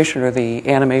situation or the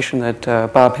animation that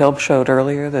Bob Hill showed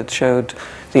earlier that showed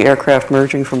the aircraft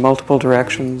merging from multiple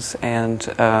directions and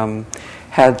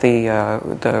had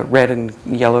the red and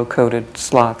yellow coated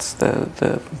slots,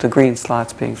 the green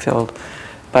slots being filled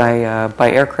by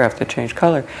aircraft that changed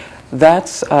color.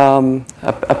 That's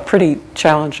a pretty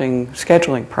challenging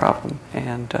scheduling problem,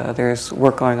 and there's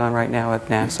work going on right now at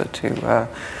NASA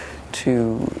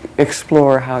to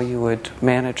explore how you would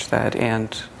manage that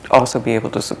and also be able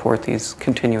to support these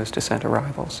continuous descent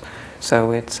arrivals.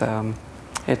 So there's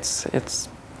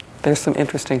some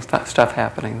interesting stuff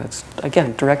happening that's,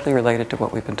 again, directly related to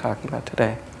what we've been talking about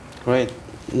today. Great.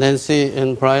 Nancy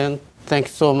and Brian,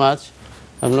 thanks so much.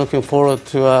 I'm looking forward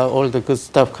to all the good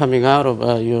stuff coming out of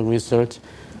your research.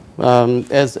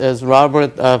 As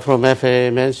Robert from FAA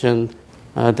mentioned,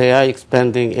 they are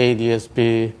expanding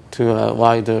ADS-B to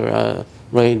wider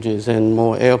ranges and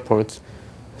more airports.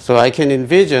 So I can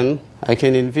envision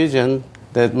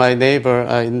that my neighbor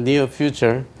in near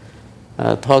future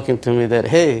talking to me that,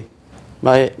 hey,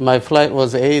 my flight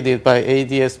was aided by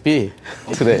ADS-B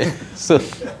today. So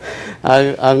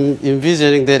I'm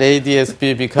envisioning that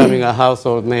ADS-B becoming a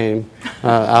household name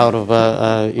out of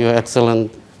your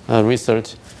excellent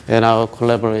research and our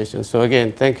collaboration. So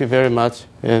again, thank you very much,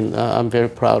 and I'm very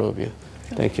proud of you.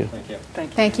 Thank you. Thank you.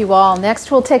 Thank you all.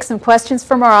 Next, we'll take some questions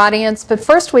from our audience, but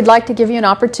first we'd like to give you an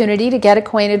opportunity to get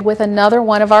acquainted with another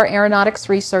one of our aeronautics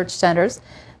research centers,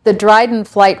 the Dryden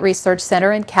Flight Research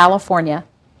Center in California.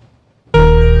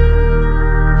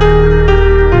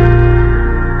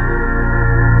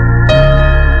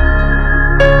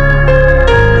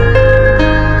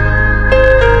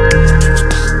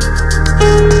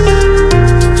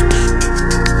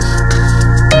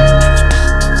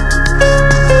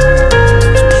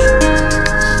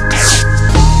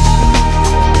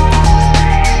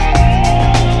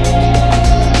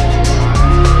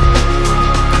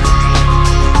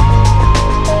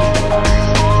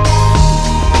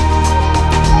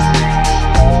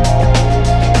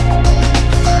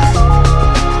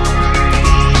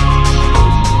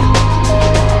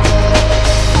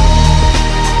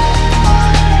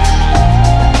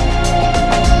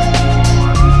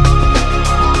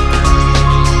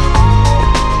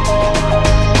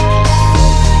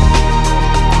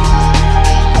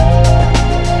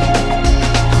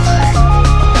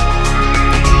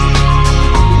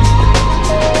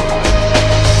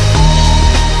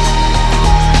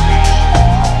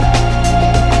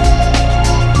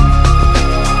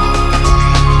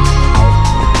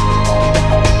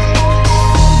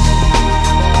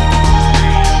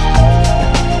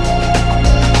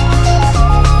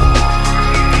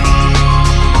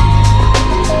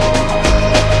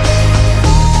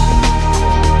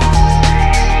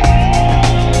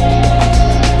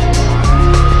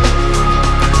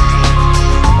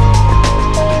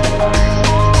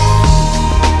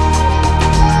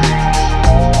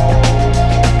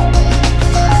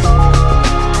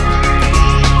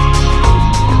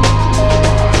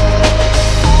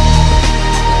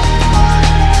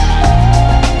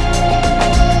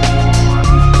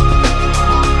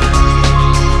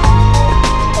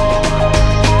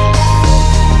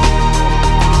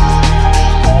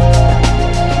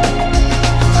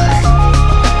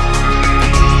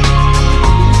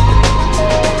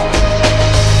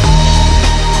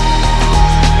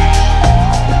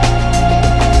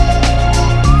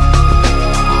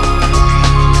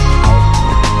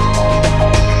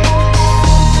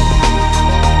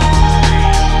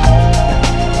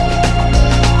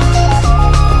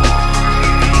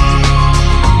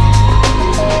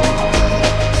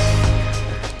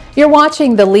 You're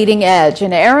watching The Leading Edge,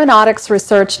 an aeronautics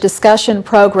research discussion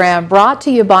program brought to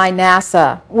you by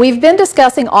NASA. We've been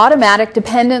discussing Automatic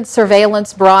Dependent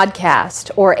Surveillance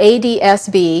Broadcast, or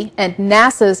ADSB, and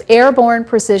NASA's Airborne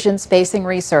Precision Spacing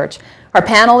Research. Our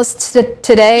panelists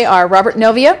today are Robert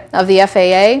Novia of the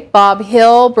FAA, Bob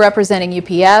Hill representing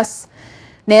UPS,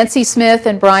 Nancy Smith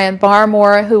and Brian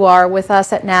Barmore, who are with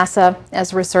us at NASA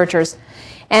as researchers.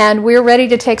 And we're ready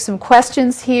to take some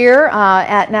questions here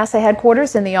at NASA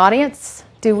headquarters in the audience.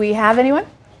 Do we have anyone?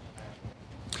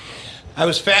 I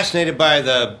was fascinated by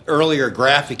the earlier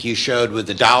graphic you showed with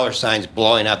the dollar signs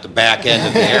blowing out the back end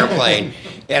of the airplane.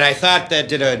 And I thought that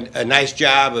did a nice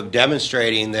job of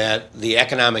demonstrating that the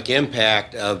economic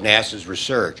impact of NASA's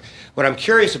research. What I'm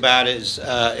curious about is,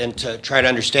 and to try to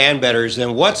understand better, is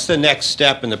then what's the next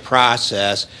step in the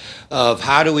process of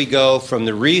how do we go from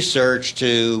the research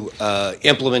to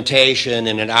implementation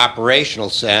in an operational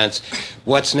sense?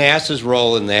 What's NASA's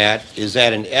role in that? Is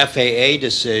that an FAA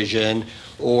decision,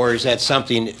 or is that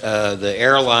something the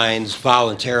airlines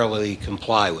voluntarily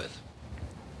comply with?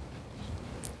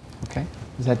 Okay.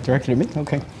 Is that directed at me?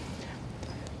 Okay.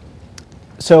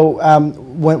 So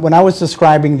when I was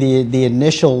describing the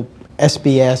initial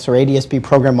SBS or ADSB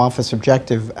program office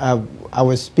objective, I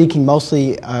was speaking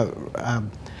mostly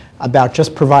about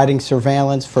just providing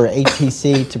surveillance for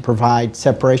ATC to provide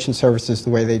separation services the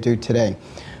way they do today.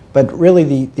 But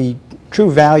really the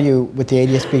true value with the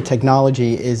ADSB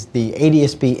technology is the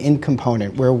ADSB in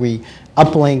component, where we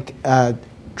uplink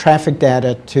traffic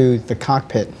data to the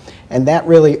cockpit. And that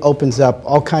really opens up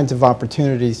all kinds of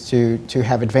opportunities to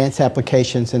have advanced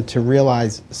applications and to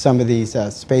realize some of these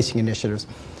spacing initiatives.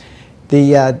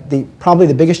 Probably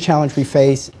the biggest challenge we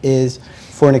face is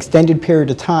for an extended period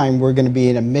of time, we're going to be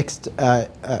in a mixed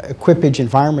equipage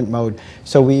environment mode.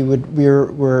 So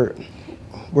we're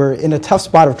in a tough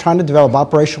spot of trying to develop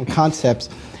operational concepts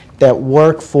that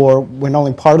work for when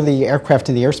only part of the aircraft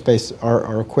in the airspace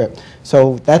are equipped.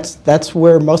 So that's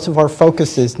where most of our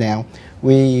focus is now.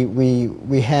 We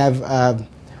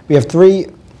have three.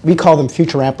 We call them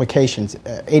future applications.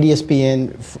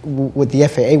 ADSB-in with the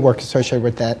FAA work associated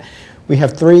with that. We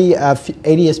have three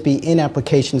ADSB-in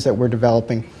applications that we're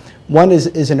developing. One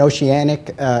is an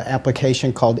oceanic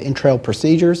application called in-trail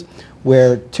procedures,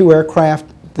 where two aircraft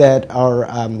that are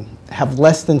have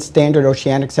less than standard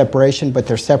oceanic separation, but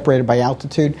they're separated by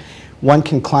altitude. One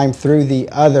can climb through the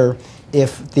other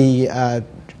if the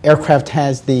aircraft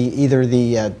has either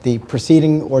the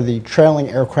preceding or the trailing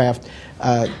aircraft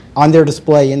on their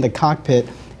display in the cockpit,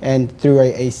 and through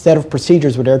a set of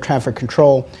procedures with air traffic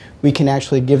control, we can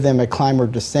actually give them a climb or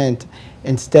descent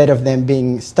instead of them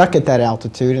being stuck at that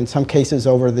altitude, in some cases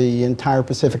over the entire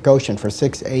Pacific Ocean for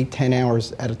 6, 8, 10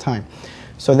 hours at a time.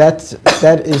 So that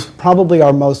is probably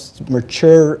our most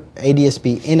mature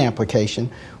ADSB in application.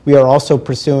 We are also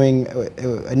pursuing,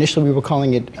 initially we were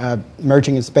calling it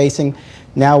merging and spacing.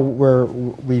 Now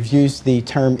we've used the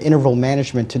term interval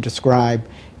management to describe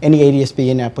any ADSB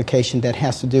in application that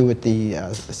has to do with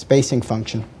the spacing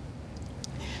function.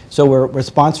 So we're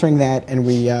sponsoring that, and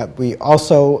we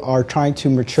also are trying to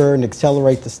mature and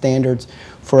accelerate the standards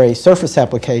for a surface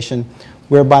application,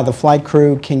 whereby the flight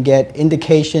crew can get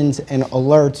indications and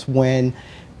alerts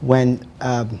when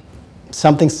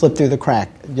something slipped through the crack.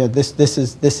 You know, this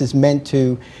is meant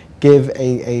to give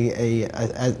to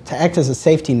act as a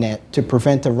safety net to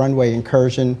prevent a runway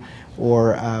incursion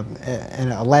or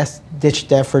a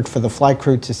last-ditched effort for the flight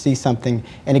crew to see something.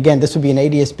 And again, this would be an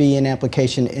ADSB-in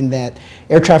application in that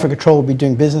air traffic control would be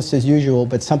doing business as usual,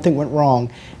 but something went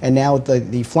wrong, and now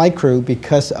the flight crew,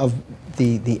 because of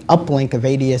the uplink of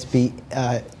ADSB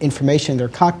information in their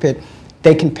cockpit,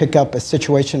 they can pick up a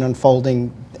situation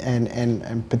unfolding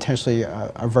and potentially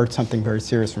avert something very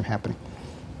serious from happening.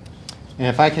 And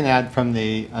if I can add from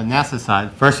the NASA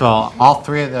side, first of all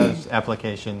three of those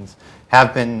applications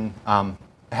have been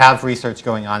have research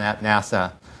going on at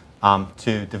NASA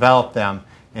to develop them.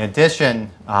 In addition,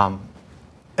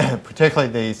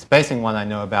 particularly the spacing one I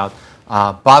know about,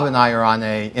 Bob and I are on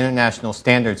an international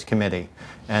standards committee,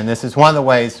 and this is one of the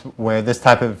ways where this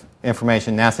type of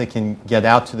information NASA can get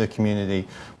out to the community.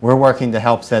 We're working to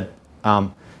help set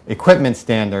equipment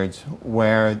standards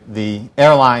where the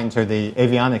airlines or the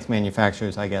avionics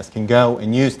manufacturers, I guess, can go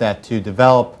and use that to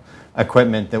develop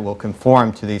equipment that will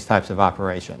conform to these types of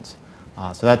operations.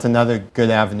 So that's another good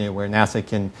avenue where NASA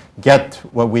can get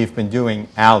what we've been doing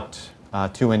out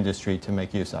to industry to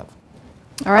make use of.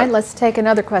 All right, let's take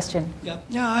another question. Yeah,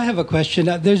 I have a question.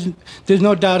 There's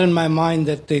no doubt in my mind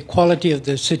that the quality of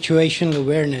the situational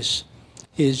awareness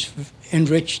is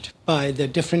enriched by the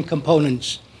different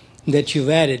components that you've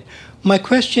added. My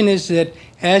question is that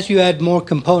as you add more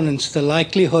components, the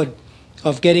likelihood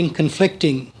of getting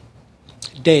conflicting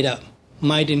data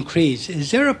might increase.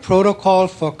 Is there a protocol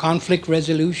for conflict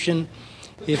resolution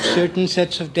if certain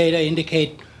sets of data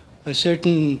indicate a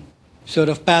certain sort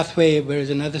of pathway, whereas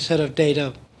another set of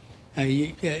data,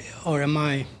 or am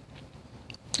I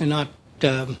not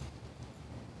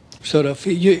sort of,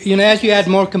 you know, as you add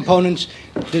more components,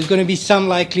 there's going to be some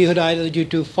likelihood either due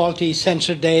to faulty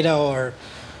sensor data or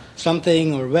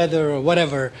something or weather or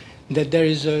whatever, that there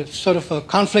is a sort of a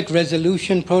conflict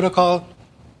resolution protocol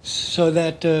so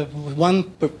that one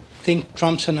thing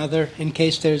trumps another in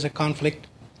case there's a conflict?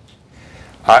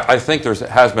 I think there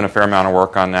has been a fair amount of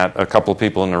work on that. A couple of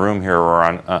people in the room here were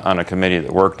on a committee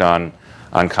that worked on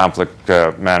conflict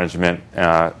management,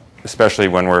 especially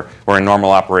when we're in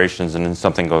normal operations and then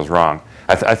something goes wrong.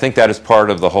 I think that is part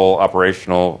of the whole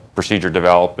operational procedure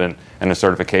development and the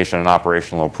certification and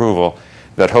operational approval,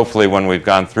 that hopefully when we've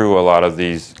gone through a lot of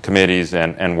these committees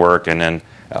and work and then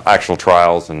actual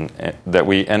trials, and that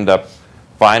we end up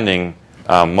finding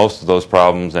most of those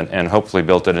problems and hopefully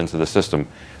built it into the system.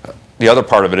 The other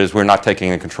part of it is we're not taking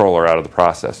the controller out of the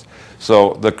process.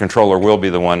 So the controller will be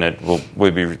the one that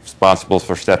will be responsible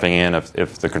for stepping in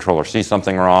if the controller sees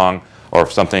something wrong or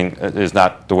if something is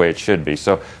not the way it should be.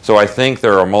 So I think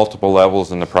there are multiple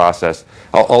levels in the process.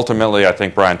 Ultimately, I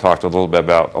think Brian talked a little bit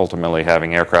about ultimately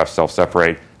having aircraft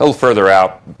self-separate a little further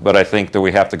out, but I think that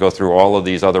we have to go through all of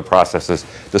these other processes,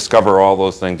 discover all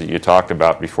those things that you talked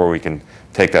about before we can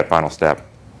take that final step.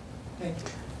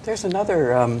 There's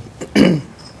another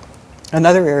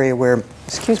another area where,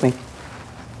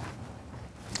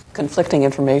 conflicting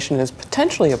information is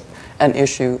potentially an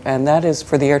issue, and that is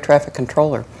for the air traffic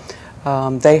controller.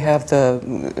 They have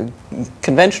the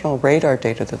conventional radar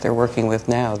data that they're working with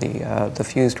now, the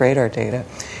fused radar data,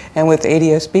 and with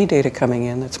ADS-B data coming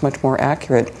in that's much more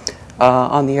accurate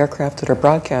on the aircraft that are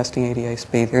broadcasting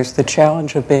ADS-B. There's the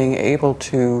challenge of being able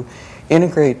to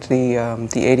integrate the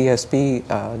ADS-B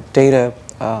data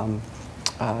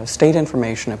state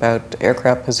information about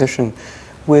aircraft position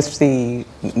with the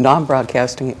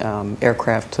non-broadcasting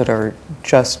aircraft that are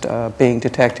just being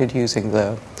detected using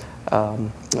the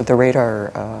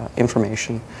radar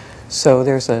information. So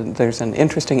there's an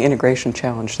interesting integration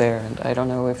challenge there, and I don't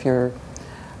know if you're.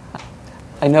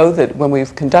 I know that when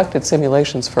we've conducted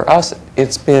simulations for us,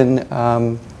 it's been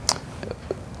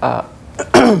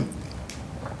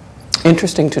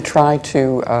interesting to try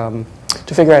to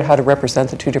figure out how to represent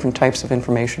the two different types of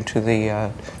information to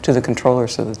the controller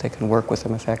so that they can work with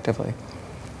them effectively.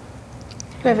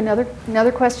 Do we have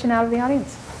another question out of the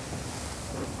audience?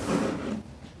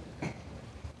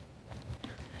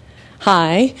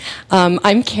 Hi,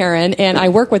 I'm Karen, and I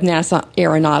work with NASA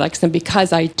Aeronautics, and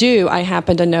because I do, I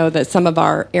happen to know that some of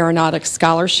our aeronautics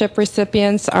scholarship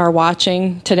recipients are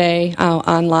watching today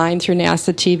online through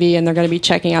NASA TV, and they're going to be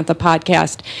checking out the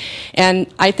podcast.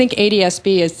 And I think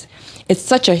ADS-B it's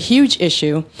such a huge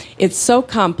issue. It's so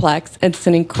complex. It's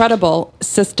an incredible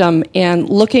system, and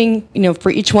looking,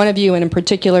 for each one of you, and in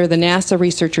particular the NASA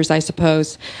researchers, I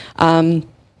suppose,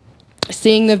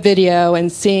 seeing the video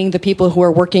and seeing the people who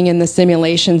are working in the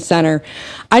simulation center,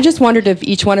 I just wondered if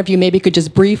each one of you maybe could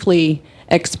just briefly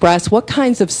express what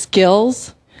kinds of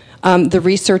skills the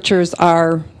researchers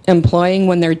are employing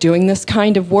when they're doing this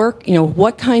kind of work.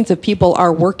 What kinds of people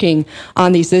are working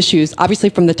on these issues? Obviously,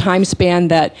 from the time span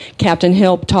that Captain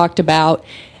Hill talked about,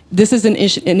 this is an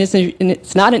issue, and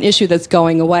it's not an issue that's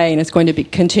going away, and it's going to be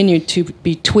continued to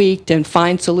be tweaked and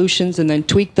find solutions and then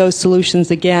tweak those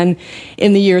solutions again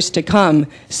in the years to come.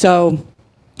 So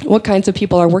what kinds of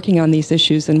people are working on these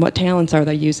issues, and what talents are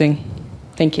they using?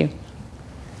 Thank you.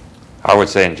 I would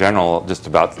say in general, just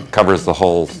about covers the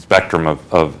whole spectrum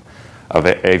of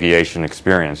aviation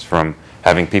experience, from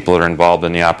having people that are involved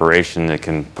in the operation that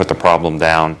can put the problem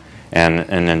down and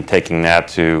then taking that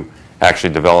to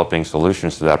actually developing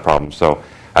solutions to that problem. So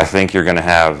I think you're going to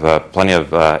have plenty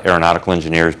of aeronautical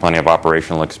engineers, plenty of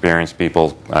operational experienced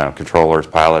people, controllers,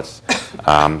 pilots,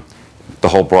 the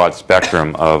whole broad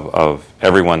spectrum of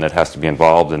everyone that has to be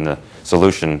involved in the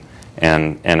solution.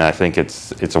 And I think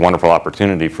it's a wonderful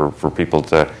opportunity for people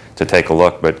to take a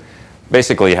look. But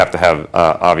basically you have to have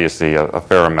obviously a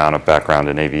fair amount of background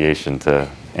in aviation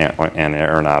and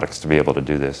aeronautics to be able to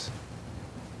do this.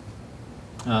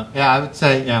 Yeah, I would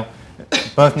say,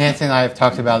 both Nancy and I have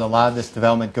talked about a lot of this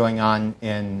development going on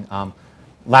in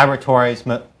laboratories.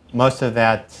 Most of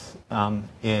that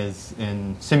is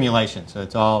in simulation, so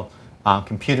it's all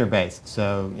computer-based.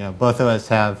 So both of us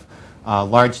have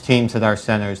large teams at our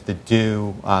centers that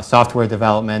do software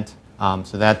development,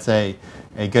 So that's a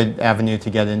good avenue to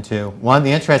get into. One of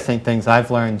the interesting things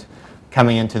I've learned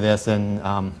coming into this, and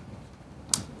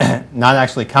not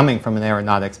actually coming from an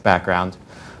aeronautics background,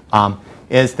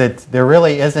 is that there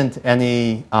really isn't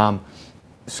any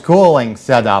schooling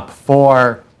set up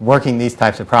for working these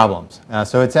types of problems.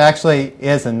 So it actually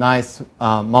is a nice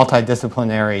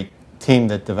multidisciplinary team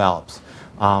that develops.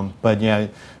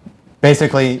 But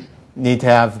basically need to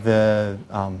have the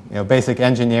basic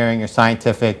engineering or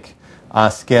scientific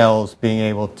skills, being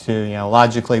able to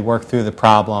logically work through the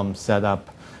problem, set up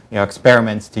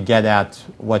experiments to get at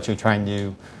what you're trying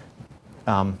to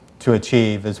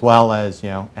achieve, as well as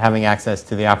having access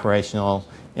to the operational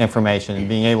information and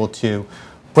being able to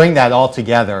bring that all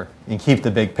together and keep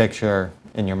the big picture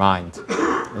in your mind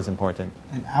is important.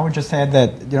 And I would just add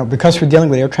that because we're dealing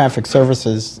with air traffic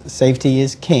services, safety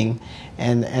is king,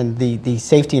 and the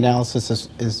safety analysis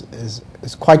is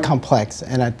quite complex,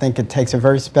 and I think it takes a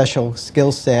very special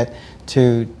skill set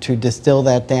to distill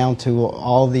that down to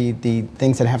all the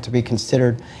things that have to be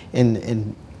considered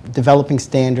in developing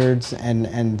standards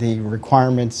and the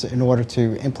requirements in order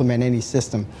to implement any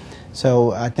system.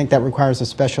 So I think that requires a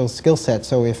special skill set.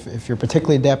 So if you're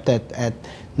particularly adept at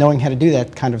knowing how to do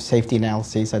that kind of safety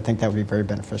analyses, I think that would be very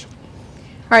beneficial.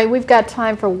 All right, we've got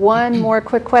time for one more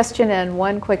quick question and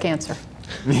one quick answer.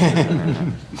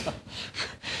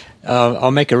 I'll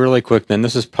make it really quick then.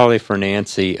 This is probably for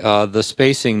Nancy. The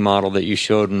spacing model that you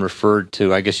showed and referred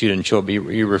to, I guess you didn't show it, but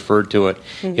you referred to it.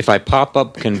 Mm-hmm. If I pop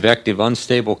up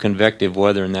unstable convective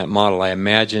weather in that model, I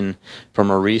imagine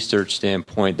from a research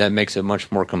standpoint that makes it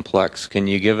much more complex. Can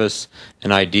you give us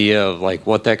an idea of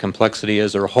what that complexity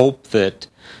is, or hope that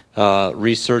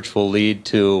research will lead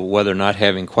to weather not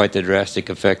having quite the drastic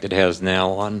effect it has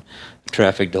now on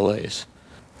traffic delays?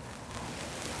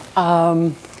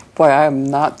 Boy, I'm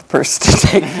not the person to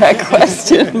take that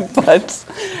question, but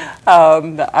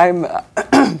I'm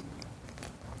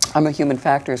a human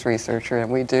factors researcher, and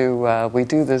we do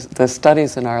the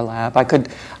studies in our lab. I could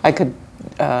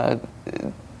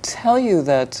tell you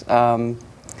that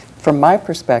from my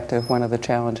perspective, one of the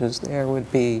challenges there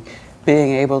would be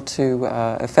being able to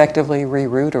effectively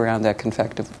reroute around that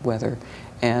convective weather,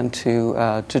 and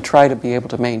to try to be able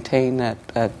to maintain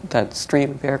that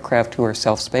stream of aircraft who are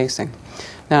self-spacing.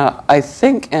 Now, I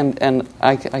think, and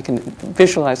I can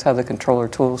visualize how the controller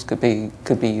tools could be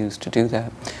used to do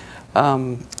that.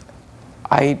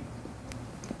 I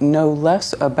know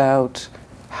less about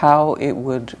how it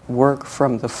would work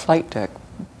from the flight deck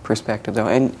perspective, though,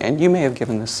 and you may have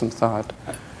given this some thought.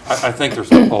 I think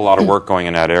there's a lot of work going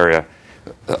in that area.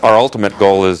 Our ultimate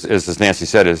goal is, as Nancy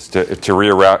said, is to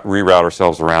reroute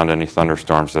ourselves around any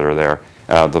thunderstorms that are there.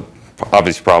 The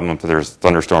obvious problem, if there's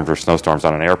thunderstorms or snowstorms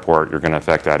on an airport, you're going to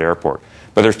affect that airport.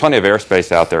 But there's plenty of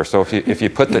airspace out there. So if you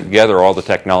put together all the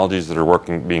technologies that are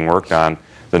being worked on,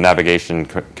 the navigation,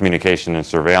 communication, and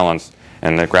surveillance,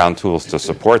 and the ground tools to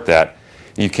support that,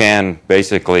 you can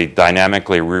basically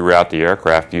dynamically reroute the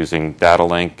aircraft using data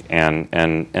link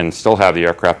and still have the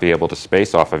aircraft be able to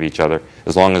space off of each other,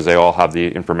 as long as they all have the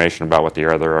information about what the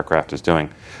other aircraft is doing.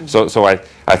 Mm-hmm. So I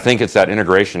think it's that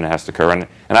integration that has to occur. And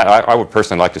I would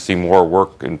personally like to see more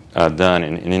work done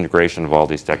in integration of all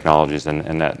these technologies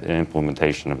and that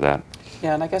implementation of that.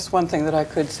 Yeah, and I guess one thing that I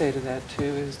could say to that, too,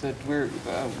 is that we're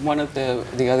one of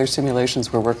the other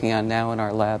simulations we're working on now in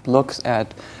our lab looks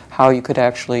at how you could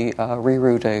actually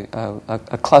reroute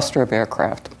a cluster of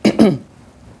aircraft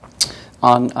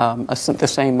on the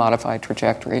same modified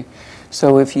trajectory.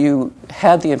 So if you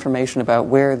had the information about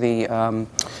where the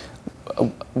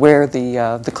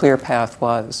clear path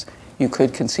was, you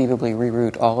could conceivably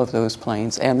reroute all of those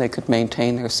planes, and they could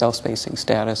maintain their self-spacing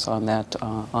status on that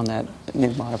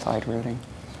new modified routing.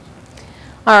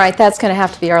 All right, that's going to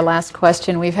have to be our last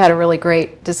question. We've had a really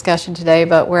great discussion today,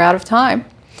 but we're out of time.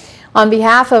 On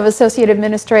behalf of Associate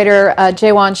Administrator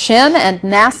Jaewon Shin and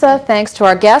NASA, thanks to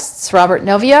our guests, Robert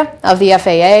Novia of the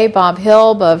FAA, Bob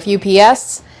Hilb of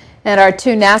UPS, and our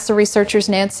two NASA researchers,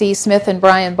 Nancy Smith and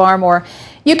Brian Barmore.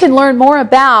 You can learn more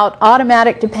about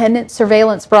Automatic Dependent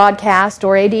Surveillance Broadcast,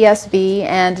 or ADS-B,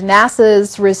 and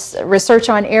NASA's research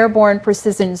on airborne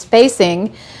precision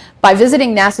spacing by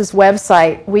visiting NASA's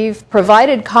website. We've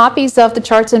provided copies of the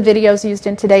charts and videos used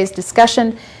in today's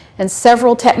discussion and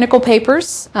several technical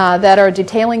papers that are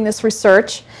detailing this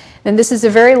research. And this is a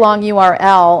very long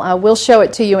URL. We'll show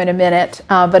it to you in a minute.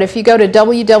 But if you go to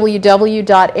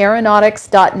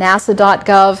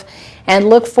www.aeronautics.nasa.gov and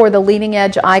look for the leading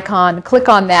edge icon, click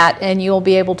on that, and you'll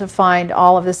be able to find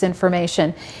all of this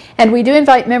information. And we do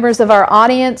invite members of our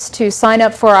audience to sign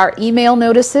up for our email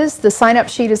notices. The sign-up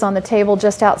sheet is on the table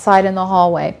just outside in the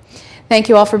hallway. Thank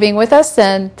you all for being with us,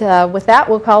 and with that,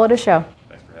 we'll call it a show.